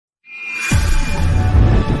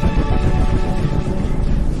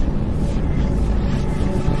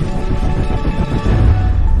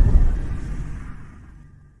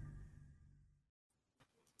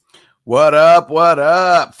What up? What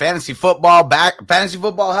up? Fantasy football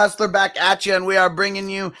hustler back at you, and we are bringing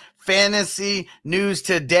you fantasy news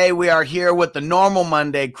today. We are here with the normal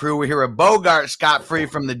Monday crew. We're here with Bogart Scott-Free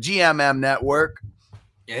from the GMM Network.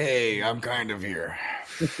 Hey, I'm kind of here.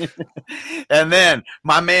 And then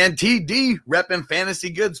my man TD repping Fantasy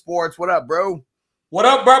Good Sports. What up, bro? What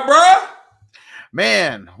up, bro?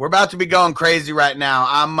 Man, we're about to be going crazy right now.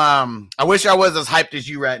 I wish I was as hyped as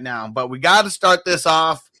you right now, but we got to start this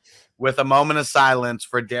off with a moment of silence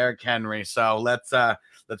for Derrick Henry. So let's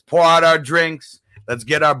pour out our drinks. Let's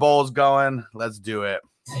get our bowls going. Let's do it.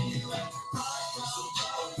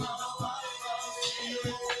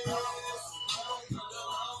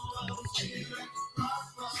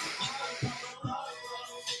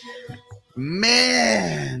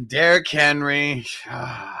 Man, Derrick Henry.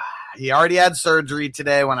 He already had surgery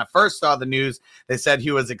today. When I first saw the news, they said he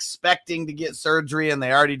was expecting to get surgery, and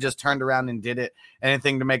they already just turned around and did it.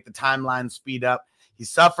 Anything to make the timeline speed up. He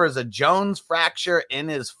suffers a Jones fracture in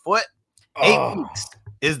his foot. 8 weeks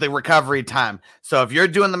is the recovery time. So if you're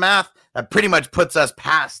doing the math, that pretty much puts us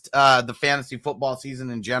past the fantasy football season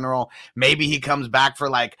in general. Maybe he comes back for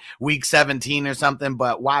like week 17 or something,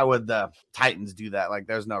 but why would the Titans do that? Like,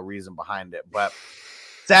 there's no reason behind it. But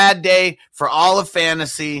sad day for all of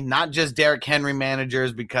fantasy, not just Derrick Henry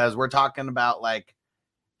managers, because we're talking about like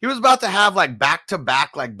he was about to have like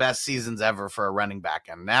back-to-back like best seasons ever for a running back,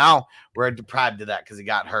 and now we're deprived of that because he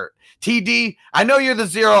got hurt. TD, I know you're the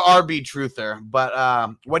zero RB truther,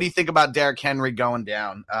 but what do you think about Derrick Henry going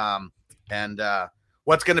down, and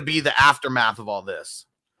what's going to be the aftermath of all this?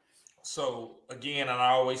 So, again, and I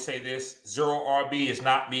always say this, zero RB is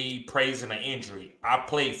not me praising an injury. I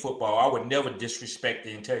played football. I would never disrespect the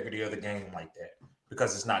integrity of the game like that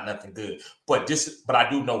because it's not nothing good. But I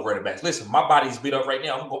do know running backs. Listen, my body's beat up right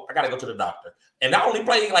now. I got to go to the doctor. And I only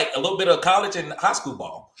played like a little bit of college and high school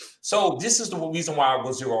ball. So this is the reason why I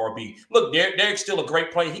was zero RB. Look, Derrick's still a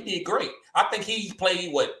great player. He did great. I think he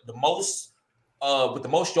played with the most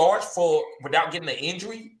yards without getting an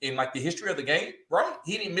injury in like the history of the game, right?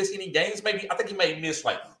 He didn't miss any games. Maybe I think he may have missed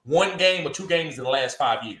like one game or two games in the last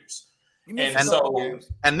 5 years.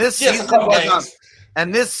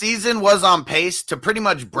 This season was on pace to pretty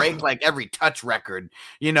much break like every touch record,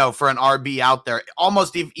 for an RB out there.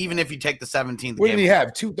 Almost even if you take the 17th. What did he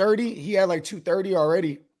have? 230? He had like 230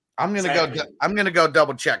 already. I'm gonna go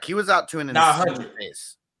double check. He was out to an insane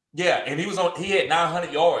pace. Yeah, and he had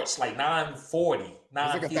 900 yards, like 940. It's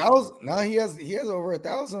like 1,000. No, he has over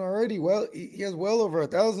 1,000 already. Well, he has well over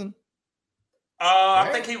 1,000. I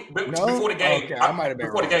think before the game. Okay, I might have been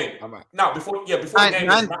before wrong. the game. Before the game.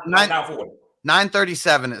 940.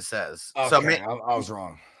 937 it says. Okay, so I was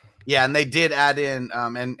wrong. Yeah, and they did add in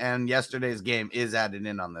and yesterday's game is added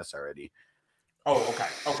in on this already. Oh,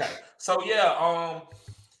 okay. So yeah,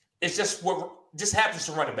 it's just what just happens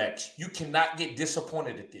to running backs. You cannot get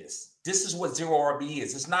disappointed at this. This is what zero RB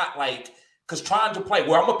is. It's not like because trying to play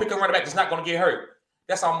where I'm gonna pick a running back that's not gonna get hurt.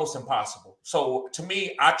 That's almost impossible. So to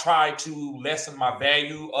me, I try to lessen my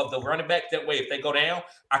value of the running back. That way, if they go down,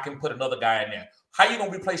 I can put another guy in there. How you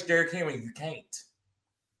gonna replace Derrick Henry? You can't.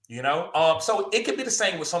 So it could be the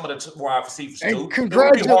same with some of the wide receivers too.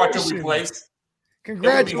 Congratulations! It would be hard to replace.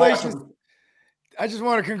 Congratulations! I just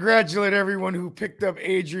want to congratulate everyone who picked up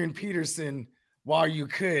Adrian Peterson while you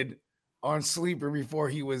could on Sleeper before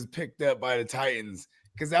he was picked up by the Titans,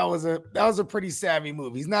 because that was a pretty savvy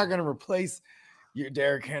move. He's not going to replace your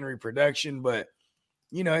Derrick Henry production, but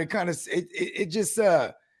it just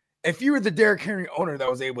if you were the Derrick Henry owner that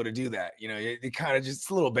was able to do that, it kind of just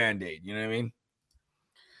a little band-aid, you know what I mean?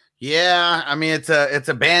 Yeah, I mean it's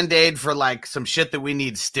a band-aid for like some shit that we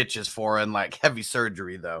need stitches for and like heavy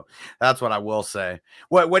surgery though. That's what I will say.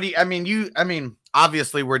 What do you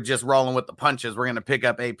obviously we're just rolling with the punches. We're gonna pick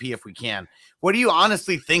up AP if we can. What do you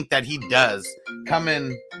honestly think that he does come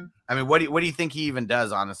in? I mean, what do you think he even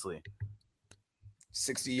does, honestly?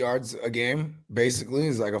 60 yards a game, basically,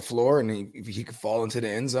 is like a floor, and he could fall into the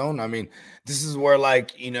end zone. I mean, this is where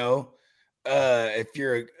if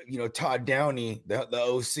you're Todd Downey, the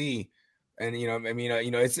OC, and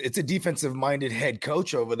it's a defensive minded head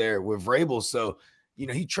coach over there with Vrabel, so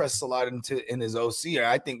he trusts a lot in his OC.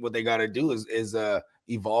 I think what they got to do is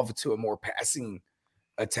evolve it to a more passing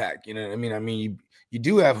attack. You know what I mean? I mean, you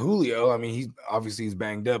do have Julio. I mean, he's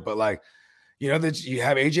banged up, but that you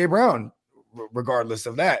have AJ Brown regardless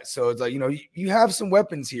of that. So it's like you have some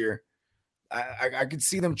weapons here. I could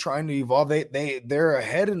see them trying to evolve. They're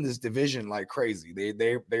ahead in this division like crazy.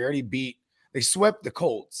 They already swept the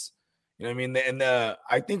Colts. You know what I mean? And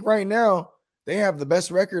I think right now they have the best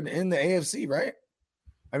record in the AFC, right?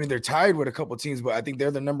 I mean, they're tied with a couple teams, but I think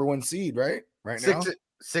they're the number one seed, right? Right now.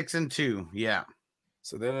 6-2. Yeah.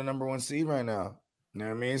 So they're the number 1 seed right now. You know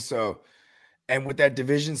what I mean? So, and with that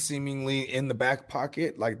division seemingly in the back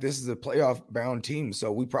pocket, like this is a playoff bound team.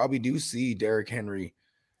 So we probably do see Derrick Henry,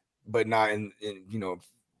 but not in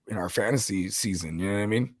our fantasy season. You know what I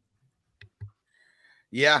mean?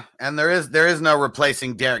 Yeah, and there is no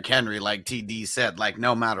replacing Derrick Henry, like TD said. Like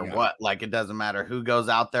no matter what, like it doesn't matter who goes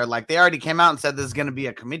out there. Like they already came out and said this is going to be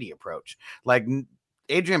a committee approach. Like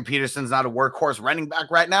Adrian Peterson's not a workhorse running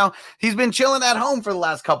back right now. He's been chilling at home for the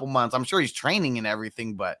last couple months. I'm sure he's training and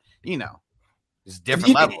everything, but it's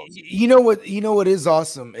different levels. You know what is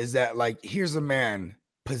awesome is that like here's a man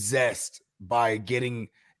possessed by getting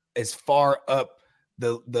as far up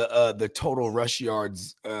the total rush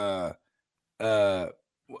yards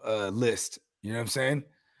list. You know what I'm saying?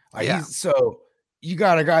 Yeah. So you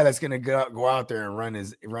got a guy that's gonna go out there and run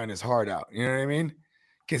his heart out. You know what I mean?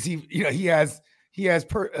 Because he has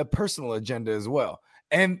a personal agenda as well.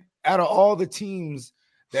 And out of all the teams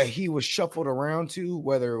that he was shuffled around to,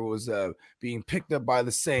 whether it was being picked up by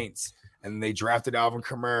the Saints and they drafted Alvin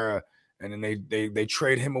Kamara, and then they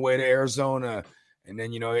trade him away to Arizona, and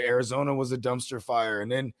then Arizona was a dumpster fire, and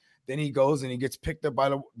then he goes and he gets picked up by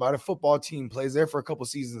the football team, plays there for a couple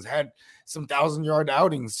seasons, had some 1,000-yard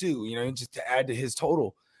outings too, just to add to his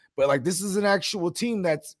total. But like this is an actual team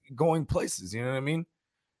that's going places. You know what I mean?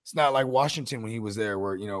 It's not like Washington when he was there,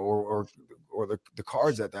 where or the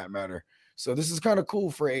Cards at that matter. So this is kind of cool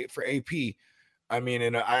for AP. I mean,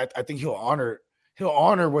 and I think he'll honor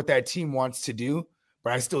what that team wants to do.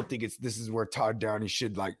 But I still think this is where Todd Downey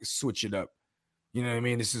should like switch it up. You know what I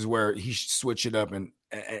mean? This is where he should switch it up and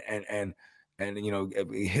hit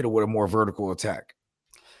it with a more vertical attack.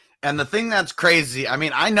 And the thing that's crazy, I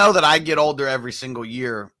mean, I know that I get older every single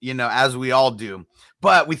year, as we all do.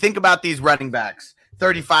 But we think about these running backs,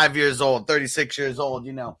 35 years old, 36 years old,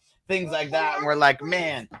 things like that. And we're like,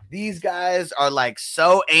 man, these guys are like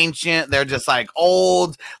so ancient. They're just like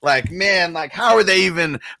old. Like, man, like how are they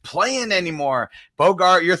even playing anymore?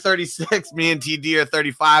 Bogart, you're 36. Me and TD are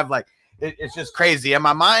 35. Like, it's just crazy. In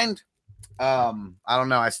my mind, I don't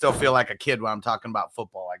know. I still feel like a kid when I'm talking about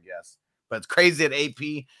football, I guess. But it's crazy at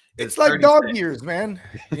AP. It's like 36. Dog years, man.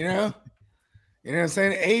 You know what I'm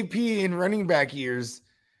saying? AP in running back years,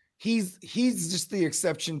 he's just the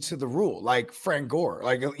exception to the rule. Like Frank Gore.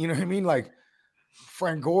 Like, you know what I mean? Like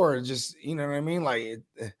Frank Gore just, you know what I mean? Like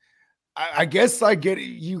I guess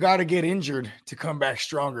you got to get injured to come back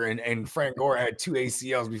stronger. And Frank Gore had 2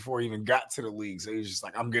 ACLs before he even got to the league. So he's just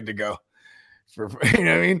like, I'm good to go. You know what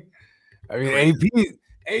I mean? I mean,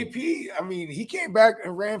 AP, I mean, he came back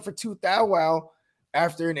and ran for 2 thou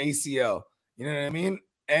after an ACL. You know what I mean?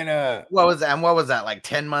 And what was that? And what was that? Like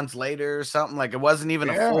 10 months later or something? Like it wasn't even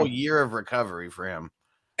a full year of recovery for him.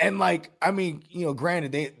 And like, I mean,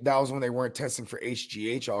 granted, that was when they weren't testing for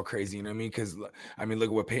HGH all crazy. You know what I mean? Because I mean,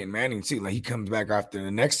 look at what Peyton Manning too. Like he comes back after the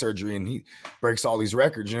neck surgery and he breaks all these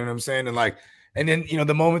records. You know what I'm saying? And then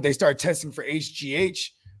the moment they start testing for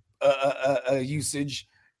HGH usage,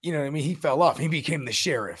 you know what I mean? He fell off. He became the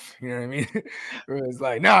sheriff. You know what I mean? It was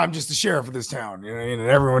like, no, I'm just the sheriff of this town. You know what I mean? And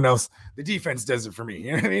everyone else, the defense does it for me.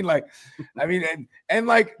 You know what I mean? Like, I mean, and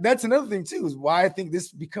like that's another thing too, is why I think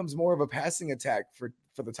this becomes more of a passing attack for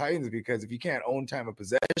the Titans, because if you can't own time of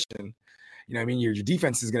possession, you know what I mean? Your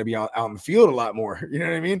defense is going to be out in the field a lot more. You know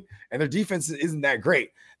what I mean? And their defense isn't that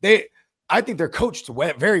great. I think they're coached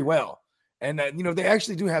very well. And they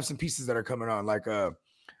actually do have some pieces that are coming on, like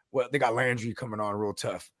they got Landry coming on real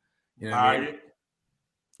tough. You know what I mean?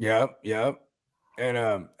 Yep.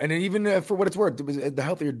 And then even for what it's worth, the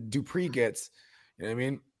healthier Dupree gets, you know what I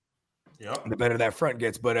mean? Yep. The better that front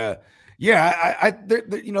gets. But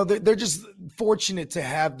they're just fortunate to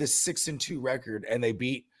have this 6-2 record, and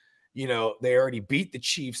they already beat the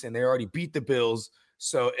Chiefs and they already beat the Bills.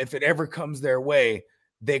 So if it ever comes their way,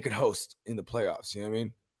 they could host in the playoffs. You know what I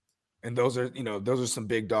mean? And those are some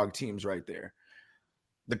big dog teams right there.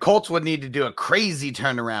 The Colts would need to do a crazy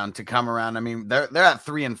turnaround to come around. I mean, they're at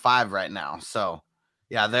 3-5 right now. So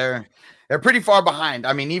yeah, they're pretty far behind.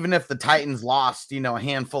 I mean, even if the Titans lost, a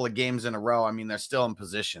handful of games in a row, I mean, they're still in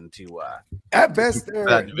position to at best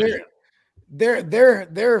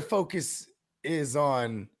their focus is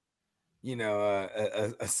on a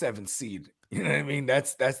 7th seed. You know what I mean?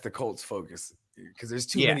 That's the Colts' focus, because there's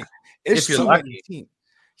too many. There's too many teams.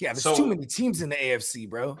 Yeah, there's too many teams in the AFC,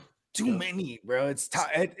 bro. Too many, bro. It's the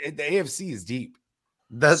AFC is deep.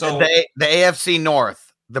 The AFC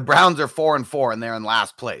North, the Browns are 4-4 and they're in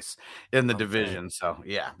last place in the division. So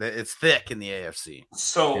yeah, it's thick in the AFC.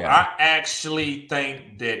 So I actually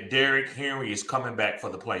think that Derrick Henry is coming back for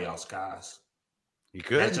the playoffs, guys. He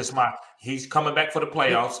could. That's just he's coming back for the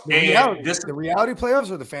playoffs. The reality playoffs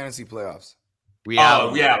or the fantasy playoffs?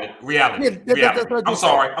 Reality. That's what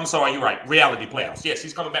I'm sorry. You're right. Reality playoffs. Yes,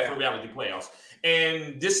 he's coming back for the reality playoffs.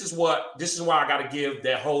 And this is why I got to give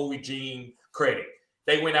that whole regime credit.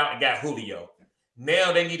 They went out and got Julio.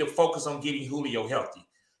 Now they need to focus on getting Julio healthy.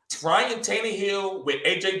 Ryan Tannehill with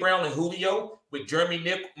AJ Brown and Julio, with Jeremy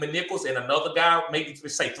McNichols and another guy, maybe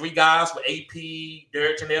say 3 guys with AP,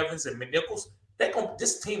 Derrick and Evans, and McNichols.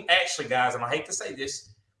 This team actually, guys, and I hate to say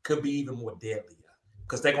this, could be even more deadly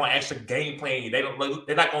because they're going to actually game plan you.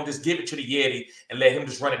 They're not going to just give it to the Yeti and let him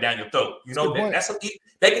just run it down your throat. You know,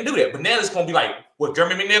 they can do that. But now it's going to be like, what,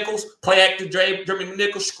 Jeremy McNichols, play active Jeremy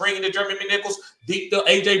McNichols, screen to Jeremy McNichols, deep to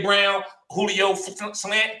AJ Brown, Julio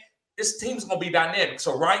slant. This team's going to be dynamic.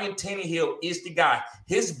 So Ryan Tannehill is the guy.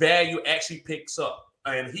 His value actually picks up,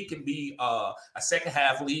 and he can be a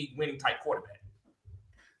second-half league-winning type quarterback.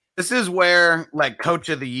 This is where, like, coach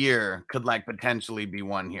of the year could, like, potentially be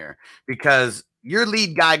one here because your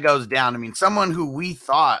lead guy goes down. I mean, someone who we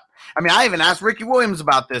thought – I mean, I even asked Ricky Williams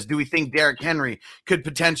about this. Do we think Derrick Henry could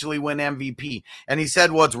potentially win MVP? And he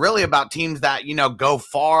said, well, it's really about teams that, you know, go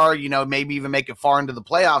far, you know, maybe even make it far into the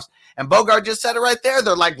playoffs. And Bogart just said it right there.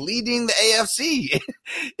 They're, like, leading the AFC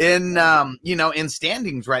in, you know, in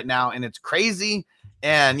standings right now, and it's crazy.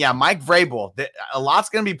 And, yeah, Mike Vrabel, a lot's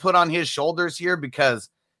going to be put on his shoulders here because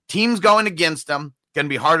 – teams going against them, going to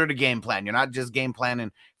be harder to game plan. You're not just game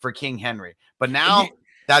planning for King Henry. But now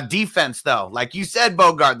that defense, though, like you said,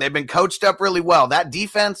 Bogart, they've been coached up really well. That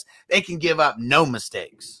defense, they can give up no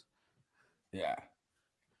mistakes. Yeah.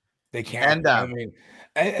 They can. And, I mean,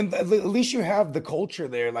 and at least you have the culture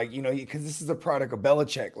there, like, you know, because this is a product of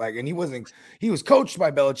Belichick. Like, and he was coached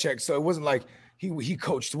by Belichick, so it wasn't like he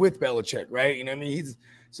coached with Belichick, right? You know what I mean?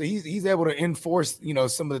 He's able to enforce, you know,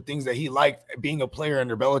 some of the things that he liked being a player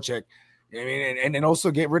under Belichick. You know what I mean? And then also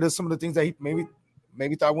get rid of some of the things that he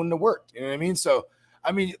maybe thought wouldn't have worked. You know what I mean? So,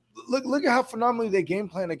 I mean, look at how phenomenally they game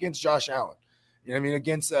plan against Josh Allen. You know what I mean?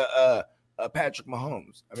 Against Patrick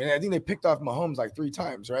Mahomes. I mean, I think they picked off Mahomes like 3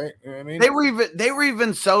 times, right? You know what I mean? They were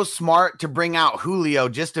even so smart to bring out Julio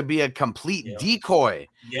just to be a complete decoy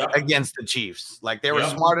against the Chiefs. Like they were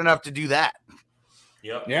smart enough to do that.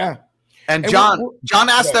 Yep. Yeah. And John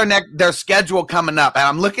asked their schedule coming up, and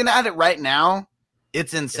I'm looking at it right now.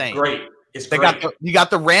 It's insane. It's great. You got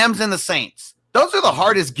the Rams and the Saints. Those are the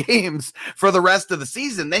hardest games for the rest of the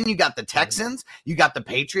season. Then you got the Texans, you got the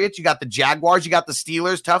Patriots, you got the Jaguars, you got the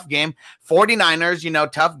Steelers, tough game. 49ers, you know,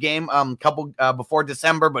 tough game couple before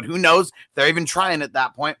December, but who knows if they're even trying at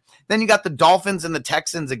that point. Then you got the Dolphins and the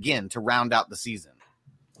Texans again to round out the season.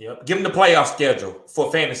 Yep. Give them the playoff schedule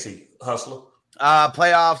for fantasy, Hustler.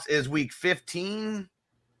 Playoffs is week 15.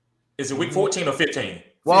 Is it week 14 or 15?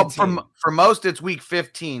 Well, for most, it's week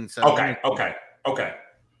 15. So Okay.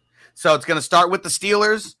 So it's going to start with the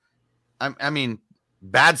Steelers. I mean,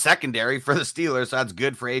 bad secondary for the Steelers. So that's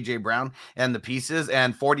good for A.J. Brown and the pieces.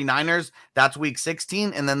 And 49ers, that's week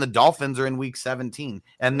 16. And then the Dolphins are in week 17.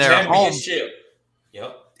 And they're home.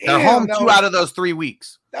 Yep. They're home 2 out of those 3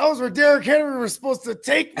 weeks. That was where Derrick Henry was supposed to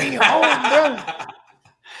take me home, bro.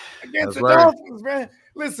 Against the Dolphins, man.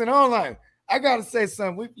 Listen, online. I gotta say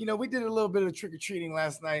something. We did a little bit of trick-or-treating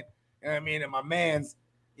last night. And I mean, and my man's,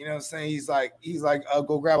 you know what I'm saying? He's like,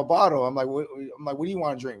 go grab a bottle. I'm like, what do you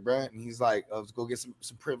want to drink, bro? And he's like, let's go get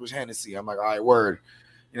some privileged Hennessy. I'm like, all right, word.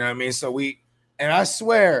 You know what I mean? So and I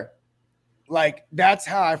swear, like, that's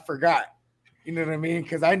how I forgot. You know what I mean?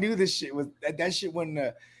 Because I knew this shit was that shit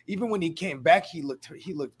when even when he came back, he looked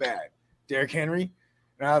bad. Derrick Henry.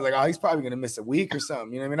 And I was like, oh, he's probably gonna miss a week or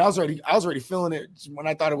something. You know what I mean? I was already feeling it when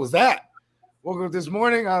I thought it was that. Woke up this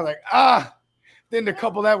morning, I was like, Then to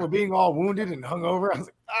couple that with being all wounded and hungover, I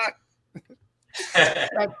was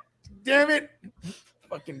like, God damn it.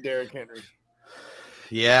 Fucking Derrick Henry.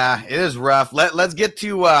 Yeah, it is rough. Let's get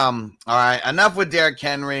to all right, enough with Derrick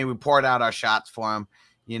Henry. We poured out our shots for him,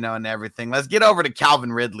 you know, and everything. Let's get over to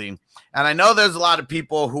Calvin Ridley. And I know there's a lot of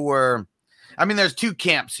people who are there's 2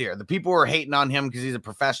 camps here. The people who are hating on him because he's a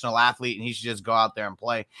professional athlete and he should just go out there and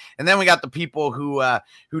play. And then we got the people who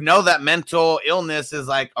know that mental illness is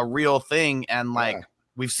like a real thing. And like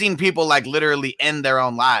we've seen people like literally end their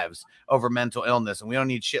own lives over mental illness. And we don't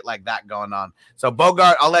need shit like that going on. So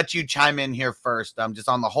Bogart, I'll let you chime in here first. Just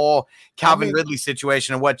on the whole Calvin Ridley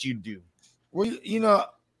situation and what you do. Well, you know,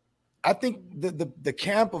 I think the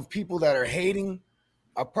camp of people that are hating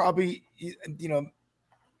are probably, you know,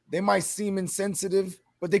 they might seem insensitive,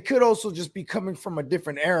 but they could also just be coming from a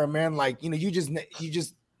different era, man. Like, you know, you just,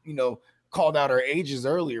 you know, called out our ages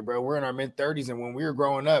earlier, bro. We're in our mid-30s. And when we were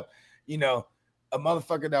growing up, you know, a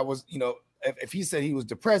motherfucker that was, you know, if he said he was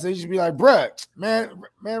depressed, they should be like, bruh, man,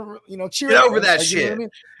 cheer Get up, over man. that Like, shit. You know what I mean?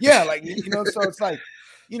 Yeah, like so it's like,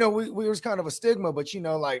 we was kind of a stigma, but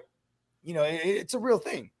it's a real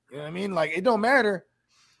thing. You know what I mean? Like it don't matter.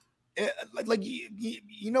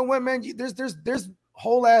 You know what, man? There's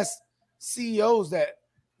whole ass CEOs that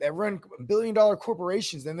run $1 billion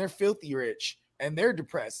corporations and they're filthy rich and they're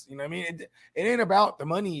depressed. You know what I mean? It ain't about the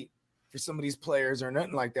money for some of these players or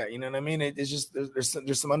nothing like that. You know what I mean? It's just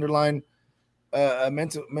there's some underlying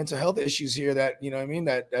mental health issues here that you know what I mean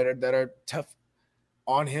that are tough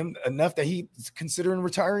on him enough that he's considering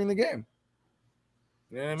retiring the game.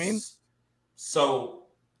 You know what I mean? So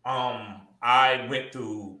I went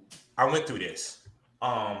through this.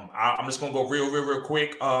 I'm just gonna go real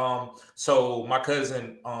quick. So my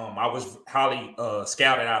cousin, I was highly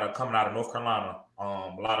scouted coming out of North Carolina.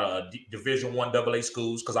 A lot of Division I AA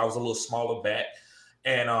schools because I was a little smaller back.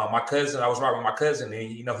 And my cousin, I was riding with my cousin,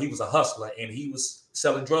 and he was a hustler and he was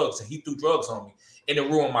selling drugs and he threw drugs on me and it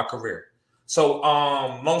ruined my career. So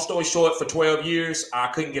long story short, for 12 years, I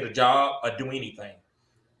couldn't get a job or do anything.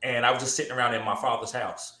 And I was just sitting around in my father's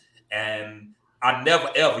house. And I never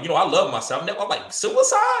ever, I love myself. I'm like,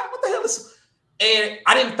 suicide? What the hell is? And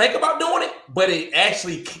I didn't think about doing it, but it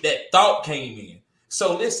actually, that thought came in.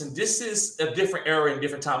 So listen, this is a different era and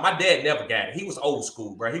different time. My dad never got it. He was old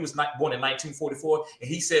school, bro. He was born in 1944, and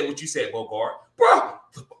he said what you said, Bogart. Bro,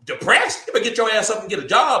 depressed? You better get your ass up and get a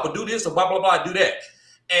job or do this or blah, blah, blah, do that.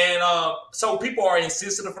 And so people are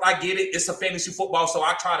insensitive, and I get it. It's a fantasy football, so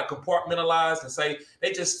I try to compartmentalize and say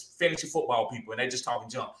they just fantasy football people, and they just talking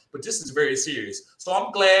junk. But this is very serious. So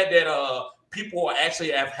I'm glad that people are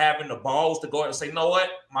actually having the balls to go ahead and say, you know what?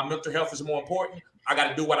 My mental health is more important. I got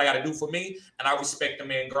to do what I got to do for me, and I respect the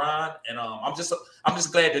man grind. And I'm just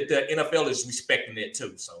glad that the NFL is respecting it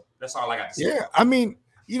too. So that's all I got to say. Yeah, I mean,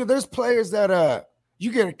 there's players that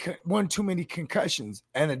you get one too many concussions,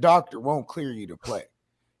 and the doctor won't clear you to play.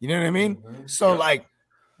 You know what I mean? Mm-hmm. So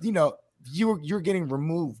you're getting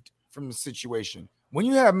removed from the situation. When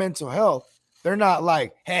you have mental health, they're not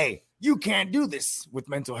like, hey, you can't do this with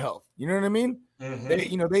mental health. You know what I mean?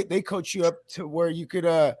 Mm-hmm. They coach you up to where you could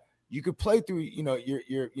play through, your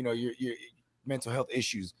mental health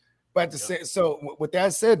issues. But so with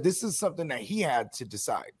that said, this is something that he had to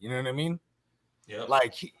decide. You know what I mean? Yeah.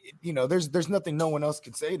 Like, there's nothing no one else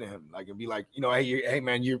can say to him. Like, it'd be like, hey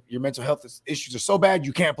man, your mental health issues are so bad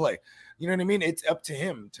you can't play. You know what I mean? It's up to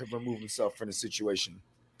him to remove himself from the situation.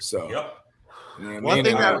 So, one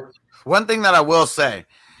thing that I will say,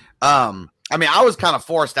 I was kind of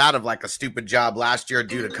forced out of like a stupid job last year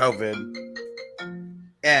due to COVID.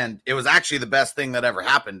 And it was actually the best thing that ever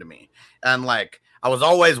happened to me. And like, I was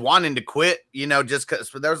always wanting to quit, just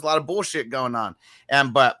because there was a lot of bullshit going on.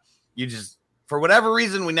 But you just, for whatever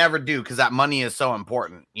reason, we never do because that money is so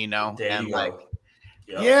important, and like,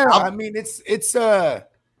 it's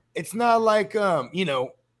not like,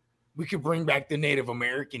 we could bring back the Native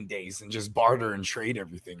American days and just barter and trade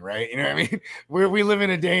everything. Right. You know what I mean? We live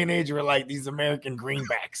in a day and age where like these American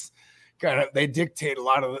greenbacks they dictate a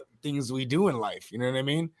lot of the things we do in life. You know what I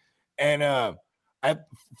mean? And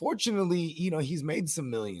fortunately, he's made some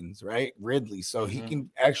millions, right? Ridley. So he can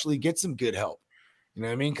actually get some good help. You know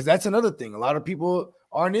what I mean? Because that's another thing. A lot of people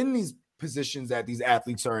aren't in these positions that these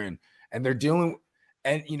athletes are in, and they're dealing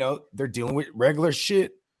with regular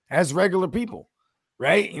shit as regular people,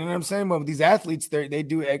 right? You know what I'm saying? Well, these athletes, they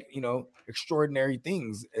do, extraordinary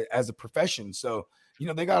things as a profession. So,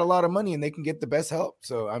 they got a lot of money and they can get the best help.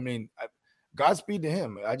 So, Godspeed to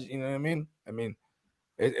him. You know what I mean?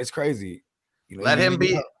 It's crazy. Let him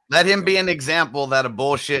be an example that a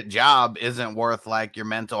bullshit job isn't worth like your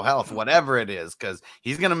mental health, whatever it is, because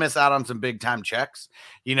he's going to miss out on some big time checks,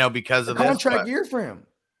 because of contract year for him.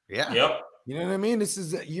 Yeah. Yep. You know what I mean? This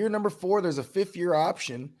is year number 4. There's a 5th year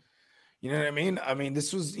option. You know what I mean?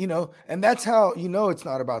 This was, and that's how, it's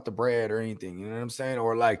not about the bread or anything. You know what I'm saying?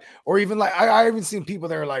 Or even like, I even seen people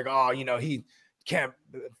that are like, oh, he can't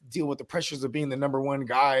deal with the pressures of being the number 1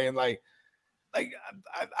 guy. And like,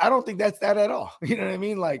 I don't think that's that at all. You know what I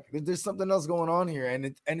mean? Like, there's something else going on here,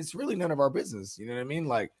 and it's really none of our business. You know what I mean?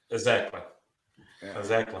 Like, exactly.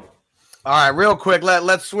 All right, real quick,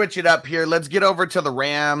 let's switch it up here. Let's get over to the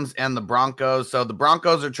Rams and the Broncos. So the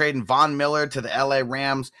Broncos are trading Von Miller to the LA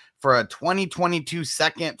Rams for a 2022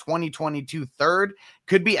 second, 2022 third.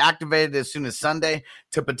 Could be activated as soon as Sunday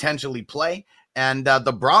to potentially play. And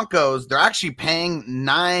the Broncos, they're actually paying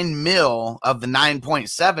 $9 million of the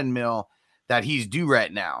 $9.7 million that he's due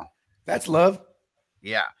right now. That's love.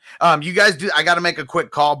 Yeah. You guys do. I got to make a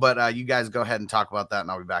quick call, but you guys go ahead and talk about that,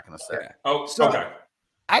 and I'll be back in a second. Yeah. Oh, so, okay.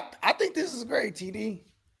 I think this is great, TD.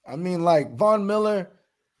 Like Von Miller,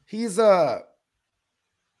 He's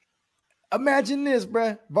imagine this,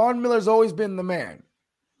 bruh. Von Miller's always been the man.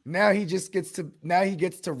 Now he gets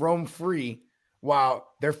to roam free while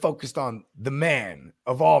they're focused on the man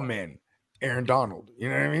of all men, Aaron Donald. You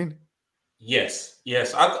know what I mean? Yes.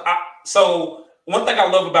 So one thing I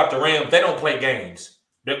love about the Rams, they don't play games.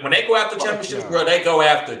 When they go after championships, bro, they go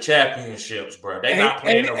after championships, bro. They're not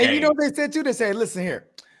playing no games. And you know what they said too? They say, listen here,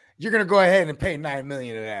 you're gonna go ahead and pay $9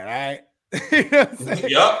 million of that, all right? You know what I'm saying?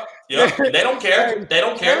 Yep. They don't care. They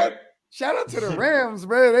don't care. Shout out to the Rams,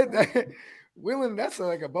 bro. Willing, that's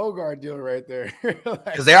like a Bogart deal right there.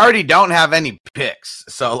 Because they already don't have any picks.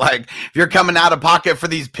 So, like, if you're coming out of pocket for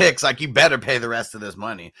these picks, like, you better pay the rest of this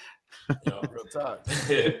money. Real talk.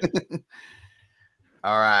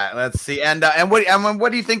 All right, let's see. And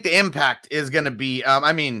what do you think the impact is going to be?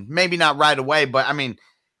 I mean, maybe not right away, but I mean,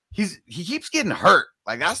 he keeps getting hurt.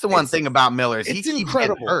 Like, that's the one thing about Miller is he keeps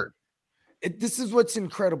incredible. Getting hurt. This is what's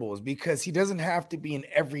incredible is because he doesn't have to be an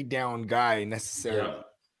every down guy necessarily,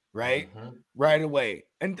 right? Mm-hmm. Right away,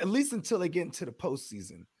 and at least until they get into the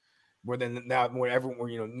postseason, where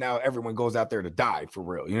everyone goes out there to die for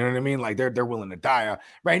real. You know what I mean? Like they're willing to die.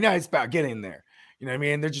 Right now, it's about getting there. You know what I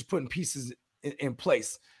mean? They're just putting pieces in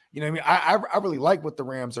place. You know what I mean? I really like what the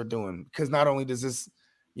Rams are doing because not only does this,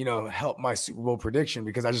 help my Super Bowl prediction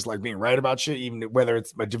because I just like being right about shit, even whether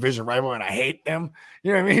it's my division rival and I hate them.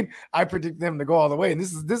 You know what I mean? I predict them to go all the way. And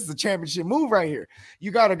this is a championship move right here.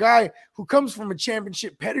 You got a guy who comes from a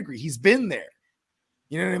championship pedigree. He's been there.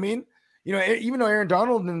 You know what I mean? Even though Aaron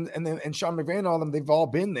Donald and Sean McVay and all them, they've all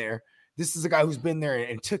been there. This is a guy who's been there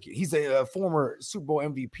and took it. He's a former Super Bowl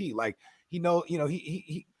MVP. Like he might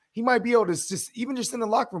be able to just in the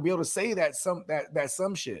locker room be able to say that some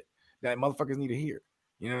shit that motherfuckers need to hear.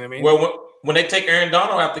 You know what I mean? Well, when they take Aaron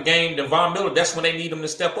Donald out the game, then Von Miller, that's when they need him to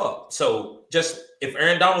step up. So just if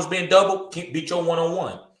Aaron Donald's being doubled, beat your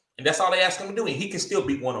one-on-one. And that's all they ask him to do. And he can still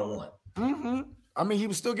beat one-on-one. Mm-hmm. I mean, he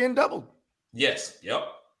was still getting doubled. Yes. Yep.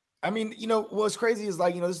 I mean, what's crazy is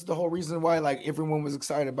like, this is the whole reason why like everyone was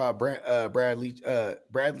excited about Bradley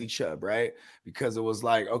Chubb, right? Because it was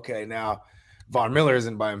like, okay, now Von Miller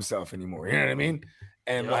isn't by himself anymore. You know what I mean?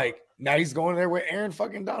 And like now he's going there with Aaron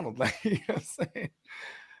fucking Donald. Like, you know what I'm saying?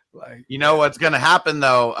 Like, what's going to happen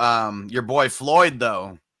though? Your boy Floyd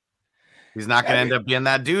though, he's not going to end up being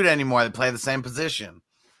that dude anymore. They play the same position.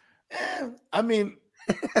 I mean,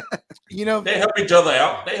 they help each other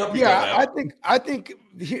out. I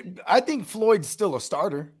think Floyd's still a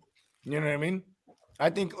starter. You know what I mean? I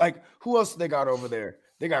think like who else they got over there?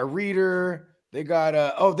 They got Reader. They got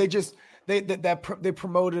they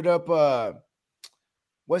promoted up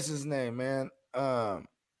what's his name, man?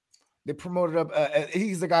 They promoted up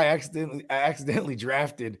he's the guy I accidentally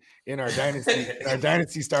drafted in our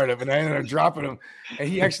dynasty startup, and I ended up dropping him. And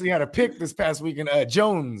he actually had a pick this past weekend,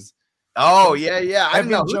 Jones. Oh, yeah. I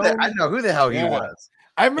know who the hell he was.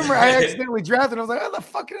 I remember I accidentally drafted. I was like, "Oh, the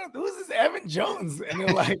fucking who's this Evan Jones?" And they're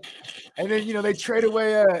like, and then they trade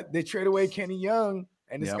away Kenny Young,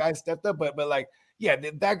 and this guy stepped up. But like, yeah,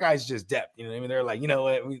 that guy's just depth. You know what I mean? They're like, you know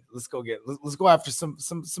what? Let's go after some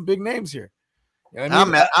big names here. You know what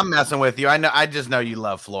I mean? I'm messing with you. I just know you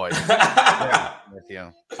love Floyd. With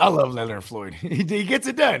you. I love Leonard Floyd. He gets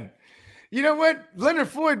it done. You know what? Leonard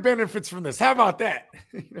Floyd benefits from this. How about that?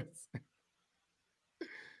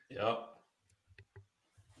 Yep.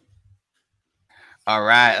 All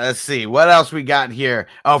right, let's see. What else we got here?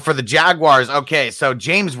 Oh, for the Jaguars. Okay, so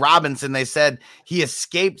James Robinson, they said he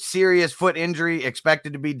escaped serious foot injury,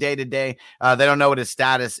 expected to be day-to-day. They don't know what his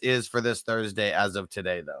status is for this Thursday as of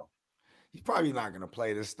today, though. He's probably not going to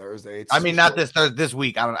play this Thursday. Not this Thursday, this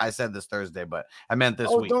week. I said this Thursday, but I meant this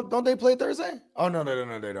week. Don't they play Thursday? Oh, no,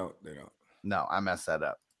 they don't. No, I messed that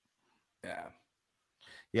up. Yeah.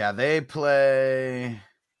 Yeah, they play.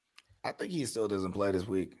 I think he still doesn't play this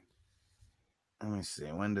week. Let me see.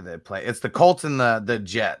 When do they play? It's the Colts and the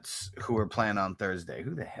Jets who are playing on Thursday.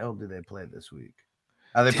 Who the hell do they play this week?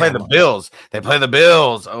 They play the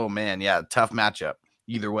Bills. Oh, man. Yeah, tough matchup.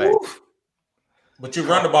 Either way. Oof. But you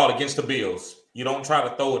run the ball against the Bills. You don't try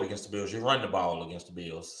to throw it against the Bills. You run the ball against the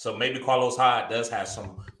Bills. So maybe Carlos Hyde does have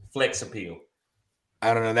some flex appeal.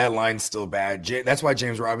 I don't know. That line's still bad. That's why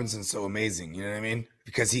James Robinson's so amazing. You know what I mean?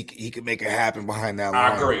 Because he could make it happen behind that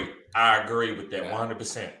line. I agree with that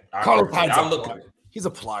 100%. He's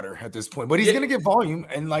a plotter at this point, but he's going to get volume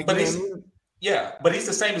and like. But he's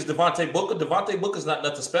the same as Devontae Booker. Devontae Booker's not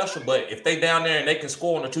nothing special, but if they down there and they can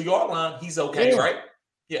score on the 2-yard line, he's okay, right?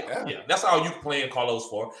 Yeah. That's all you playing Carlos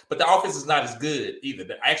for. But the offense is not as good either.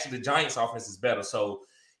 Actually, the Giants' offense is better. So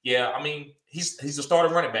yeah, I mean, he's a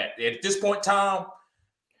starting running back at this point in time.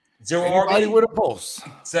 Zero RB with a pulse.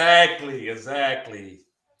 Exactly.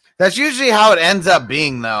 That's usually how it ends up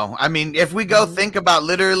being, though. I mean, if we go think about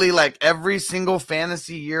literally like every single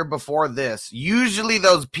fantasy year before this, usually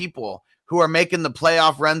those people who are making the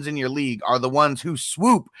playoff runs in your league are the ones who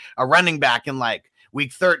swoop a running back in like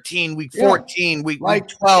week 13, week 14, week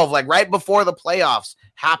 12, like right before the playoffs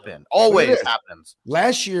happen. Always happens.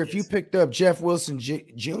 Last year, if you picked up Jeff Wilson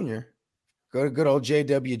Jr., go to good old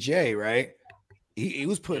JWJ, right? He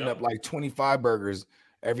was putting up like 25 burgers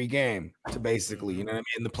every game to basically, you know what I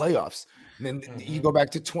mean, in the playoffs. And then you go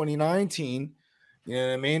back to 2019, you know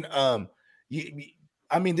what I mean?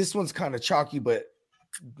 I mean, this one's kind of chalky, but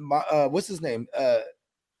what's his name?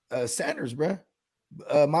 Sanders, bro.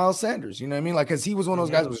 Miles Sanders, you know what I mean? Like, because he was one of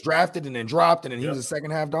those guys who was drafted and then dropped, and then he was a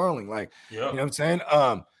second half darling. Like, you know what I'm saying?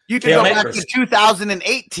 You can go back to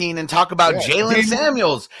 2018 and talk about Jalen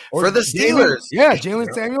Samuels for the Steelers.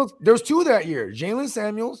 Jalen Samuels. There was two that year. Jalen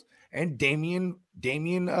Samuels and Damian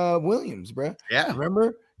Williams, bro. Yeah.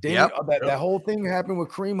 Remember? That whole thing happened with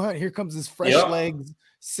Kareem Hunt. Here comes his fresh legs,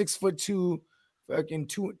 6'2", fucking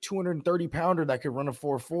 230 pounder that could run a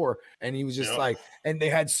 4.4. And he was just like, and they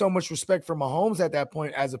had so much respect for Mahomes at that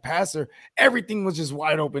point as a passer. Everything was just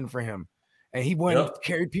wide open for him. And he went and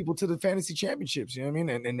carried people to the fantasy championships, you know what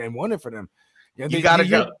I mean? And won it for them. You got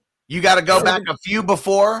to go back a few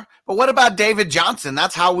before. But what about David Johnson?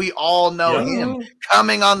 That's how we all know him,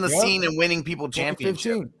 coming on the scene and winning people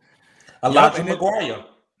championships. Elijah McGuire.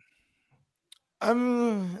 I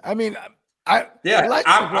mean,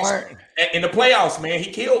 McGuire. In the playoffs, man,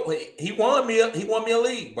 he won me a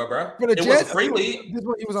league, bro. For the Jets, was a free league.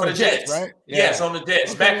 He was on the Jets, right? Yes, on the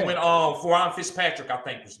Jets. Back when Ryan Fitzpatrick, I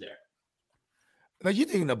think, was there. Now you're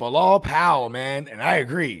thinking of Bilal Powell, man, and I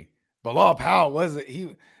agree. Bilal Powell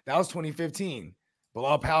that was 2015.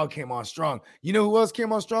 Bilal Powell came on strong. You know who else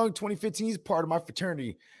came on strong? 2015. He's part of my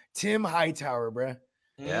fraternity. Tim Hightower, bro.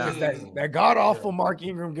 Yeah. That god awful Mark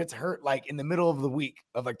Ingram gets hurt like in the middle of the week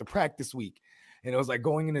of like the practice week, and it was like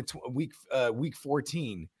going into week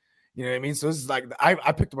 14. You know what I mean? So this is like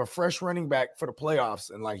I picked up a fresh running back for the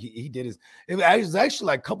playoffs, and like he did his. It was actually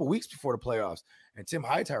like a couple weeks before the playoffs, and Tim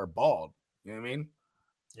Hightower balled. You know what I mean?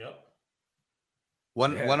 Yep.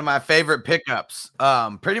 One of my favorite pickups,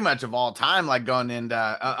 pretty much of all time, like going into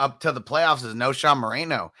up to the playoffs, is Knowshon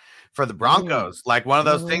Moreno for the Broncos. Like one of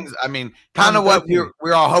those things. I mean, kind of what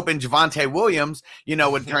we're all hoping Javonte Williams,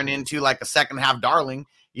 would turn into like a second half darling.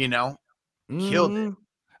 Killed it.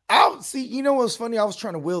 See, you know what's funny? I was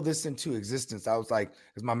trying to will this into existence. I was like,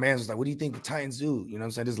 because my man was like, what do you think the Titans do? You know what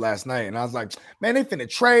I'm saying? This last night. And I was like, man, they finna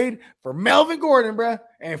trade for Melvin Gordon, bro,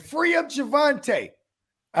 and free up Javonte.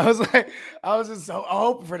 I was just so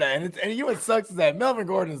hoping for that. And you know what sucks is that Melvin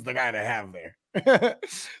Gordon is the guy to have there.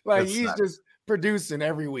 Like he's just producing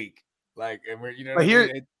every week. Like, and we're, but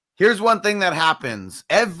here's one thing that happens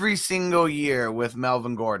every single year with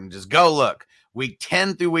Melvin Gordon. Just go look. Week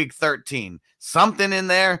 10 through week 13, something in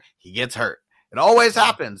there, he gets hurt. It always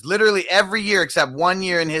happens. Literally every year except 1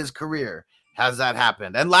 year in his career has that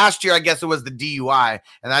happened. And last year, I guess it was the DUI,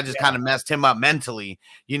 and that just kind of messed him up mentally,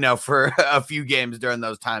 for a few games during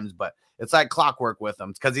those times. But it's like clockwork with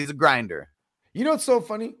him because he's a grinder. You know what's so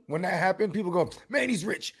funny? When that happened, people go, man, he's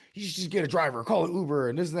rich. He should just get a driver, call it Uber,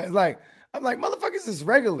 and this and that. Like, I'm like, motherfuckers is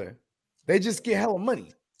regular. They just get hella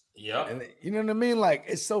money. Yeah. And you know what I mean? Like,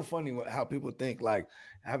 it's so funny how people think like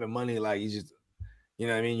having money, like you just, you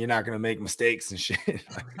know what I mean? You're not going to make mistakes and shit. You know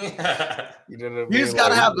what I mean? You just got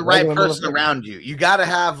to have the right person around you. You got to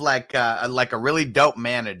have like a really dope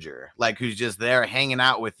manager, like who's just there hanging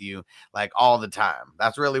out with you like all the time.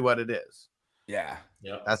 That's really what it is. Yeah.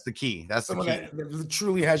 Yeah. That's the key. That's someone the key. That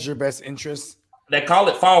truly has your best interests. They call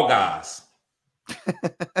it fall guys. You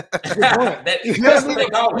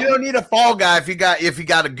don't need a fall guy if you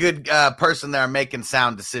got a good person there making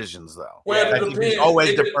sound decisions though. Well, it depends.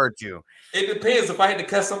 Always defer to. It depends. If I had to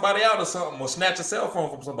cut somebody out or something or snatch a cell phone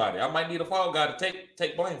from somebody, I might need a fall guy to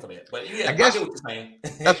take blame for that. But yeah, I get what you're saying.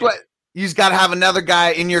 That's what you just got to have another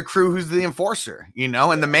guy in your crew who's the enforcer, and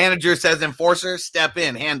the manager says, enforcer, step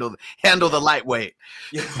in, handle the lightweight.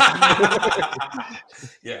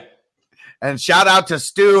 Yeah. And shout out to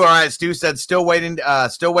Stu. All right, Stu said still waiting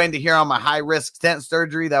to hear on my high risk stent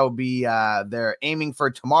surgery. That will be they're aiming for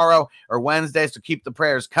tomorrow or Wednesday. So keep the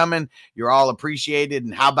prayers coming. You're all appreciated.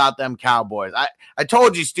 And how about them Cowboys? I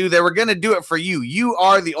told you, Stu, they were gonna do it for you. You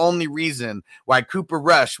are the only reason why Cooper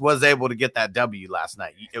Rush was able to get that W last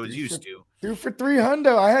night. It was you, Stu. Threw for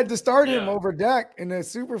 300. I had to start him over Dak in a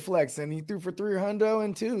super flex, and he threw for 300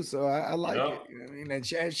 and 2. So I like it. You know what I mean? And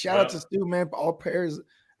shout out to Stu, man. All prayers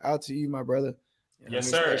out to you, my brother. Yes,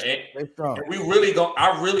 sir. Stay strong. And we really go.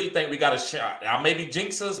 I really think we got a shot. I maybe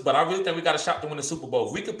jinx us, but I really think we got a shot to win the Super Bowl.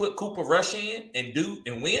 If we could put Cooper Rush in and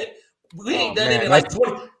win, we ain't done it in like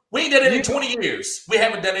 20. We ain't done it in 20 years. We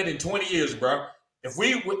haven't done it in 20 years, bro.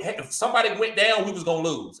 If somebody went down, we was gonna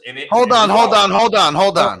lose. Hold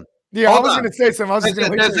on. Yeah, I was going to say something.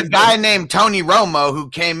 There's a guy named Tony Romo who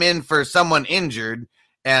came in for someone injured,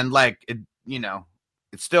 and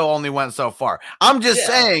it still only went so far. I'm just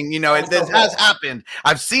saying, this has happened.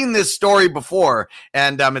 I've seen this story before,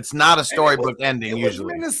 and it's not a storybook ending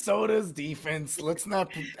usually. Minnesota's defense. Let's not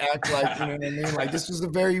act like, you know what I mean? Like, this was a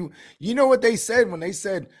very, what they said when they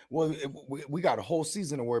said, well, we got a whole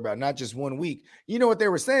season to worry about, not just 1 week. You know what they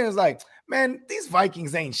were saying is like, man, these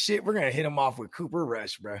Vikings ain't shit. We're going to hit them off with Cooper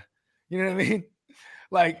Rush, bro. You know what I mean?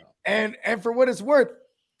 Like, and for what it's worth,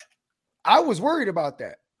 I was worried about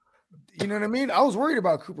that. You know what I mean? I was worried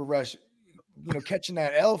about Cooper Rush, catching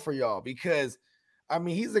that L for y'all because, I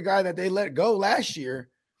mean, he's the guy that they let go last year.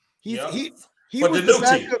 He for was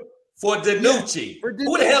DiNucci. For DiNucci.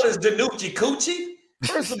 Who the hell is DiNucci? Coochie?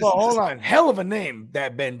 First of all, hold on. Hell of a name,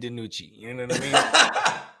 that Ben DiNucci. You know what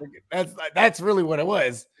I mean? That's really what it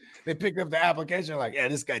was. They picked up the application like, yeah,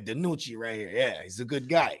 this guy DiNucci right here. Yeah, he's a good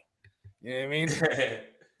guy. You know what I mean?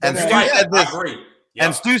 And I agree. Yep.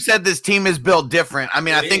 And Stu said this team is built different. I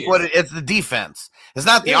mean, I think it's the defense. It's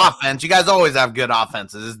not the offense. You guys always have good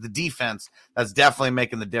offenses. It's the defense that's definitely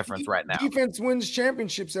making the difference right now. Defense wins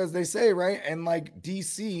championships, as they say, right? And like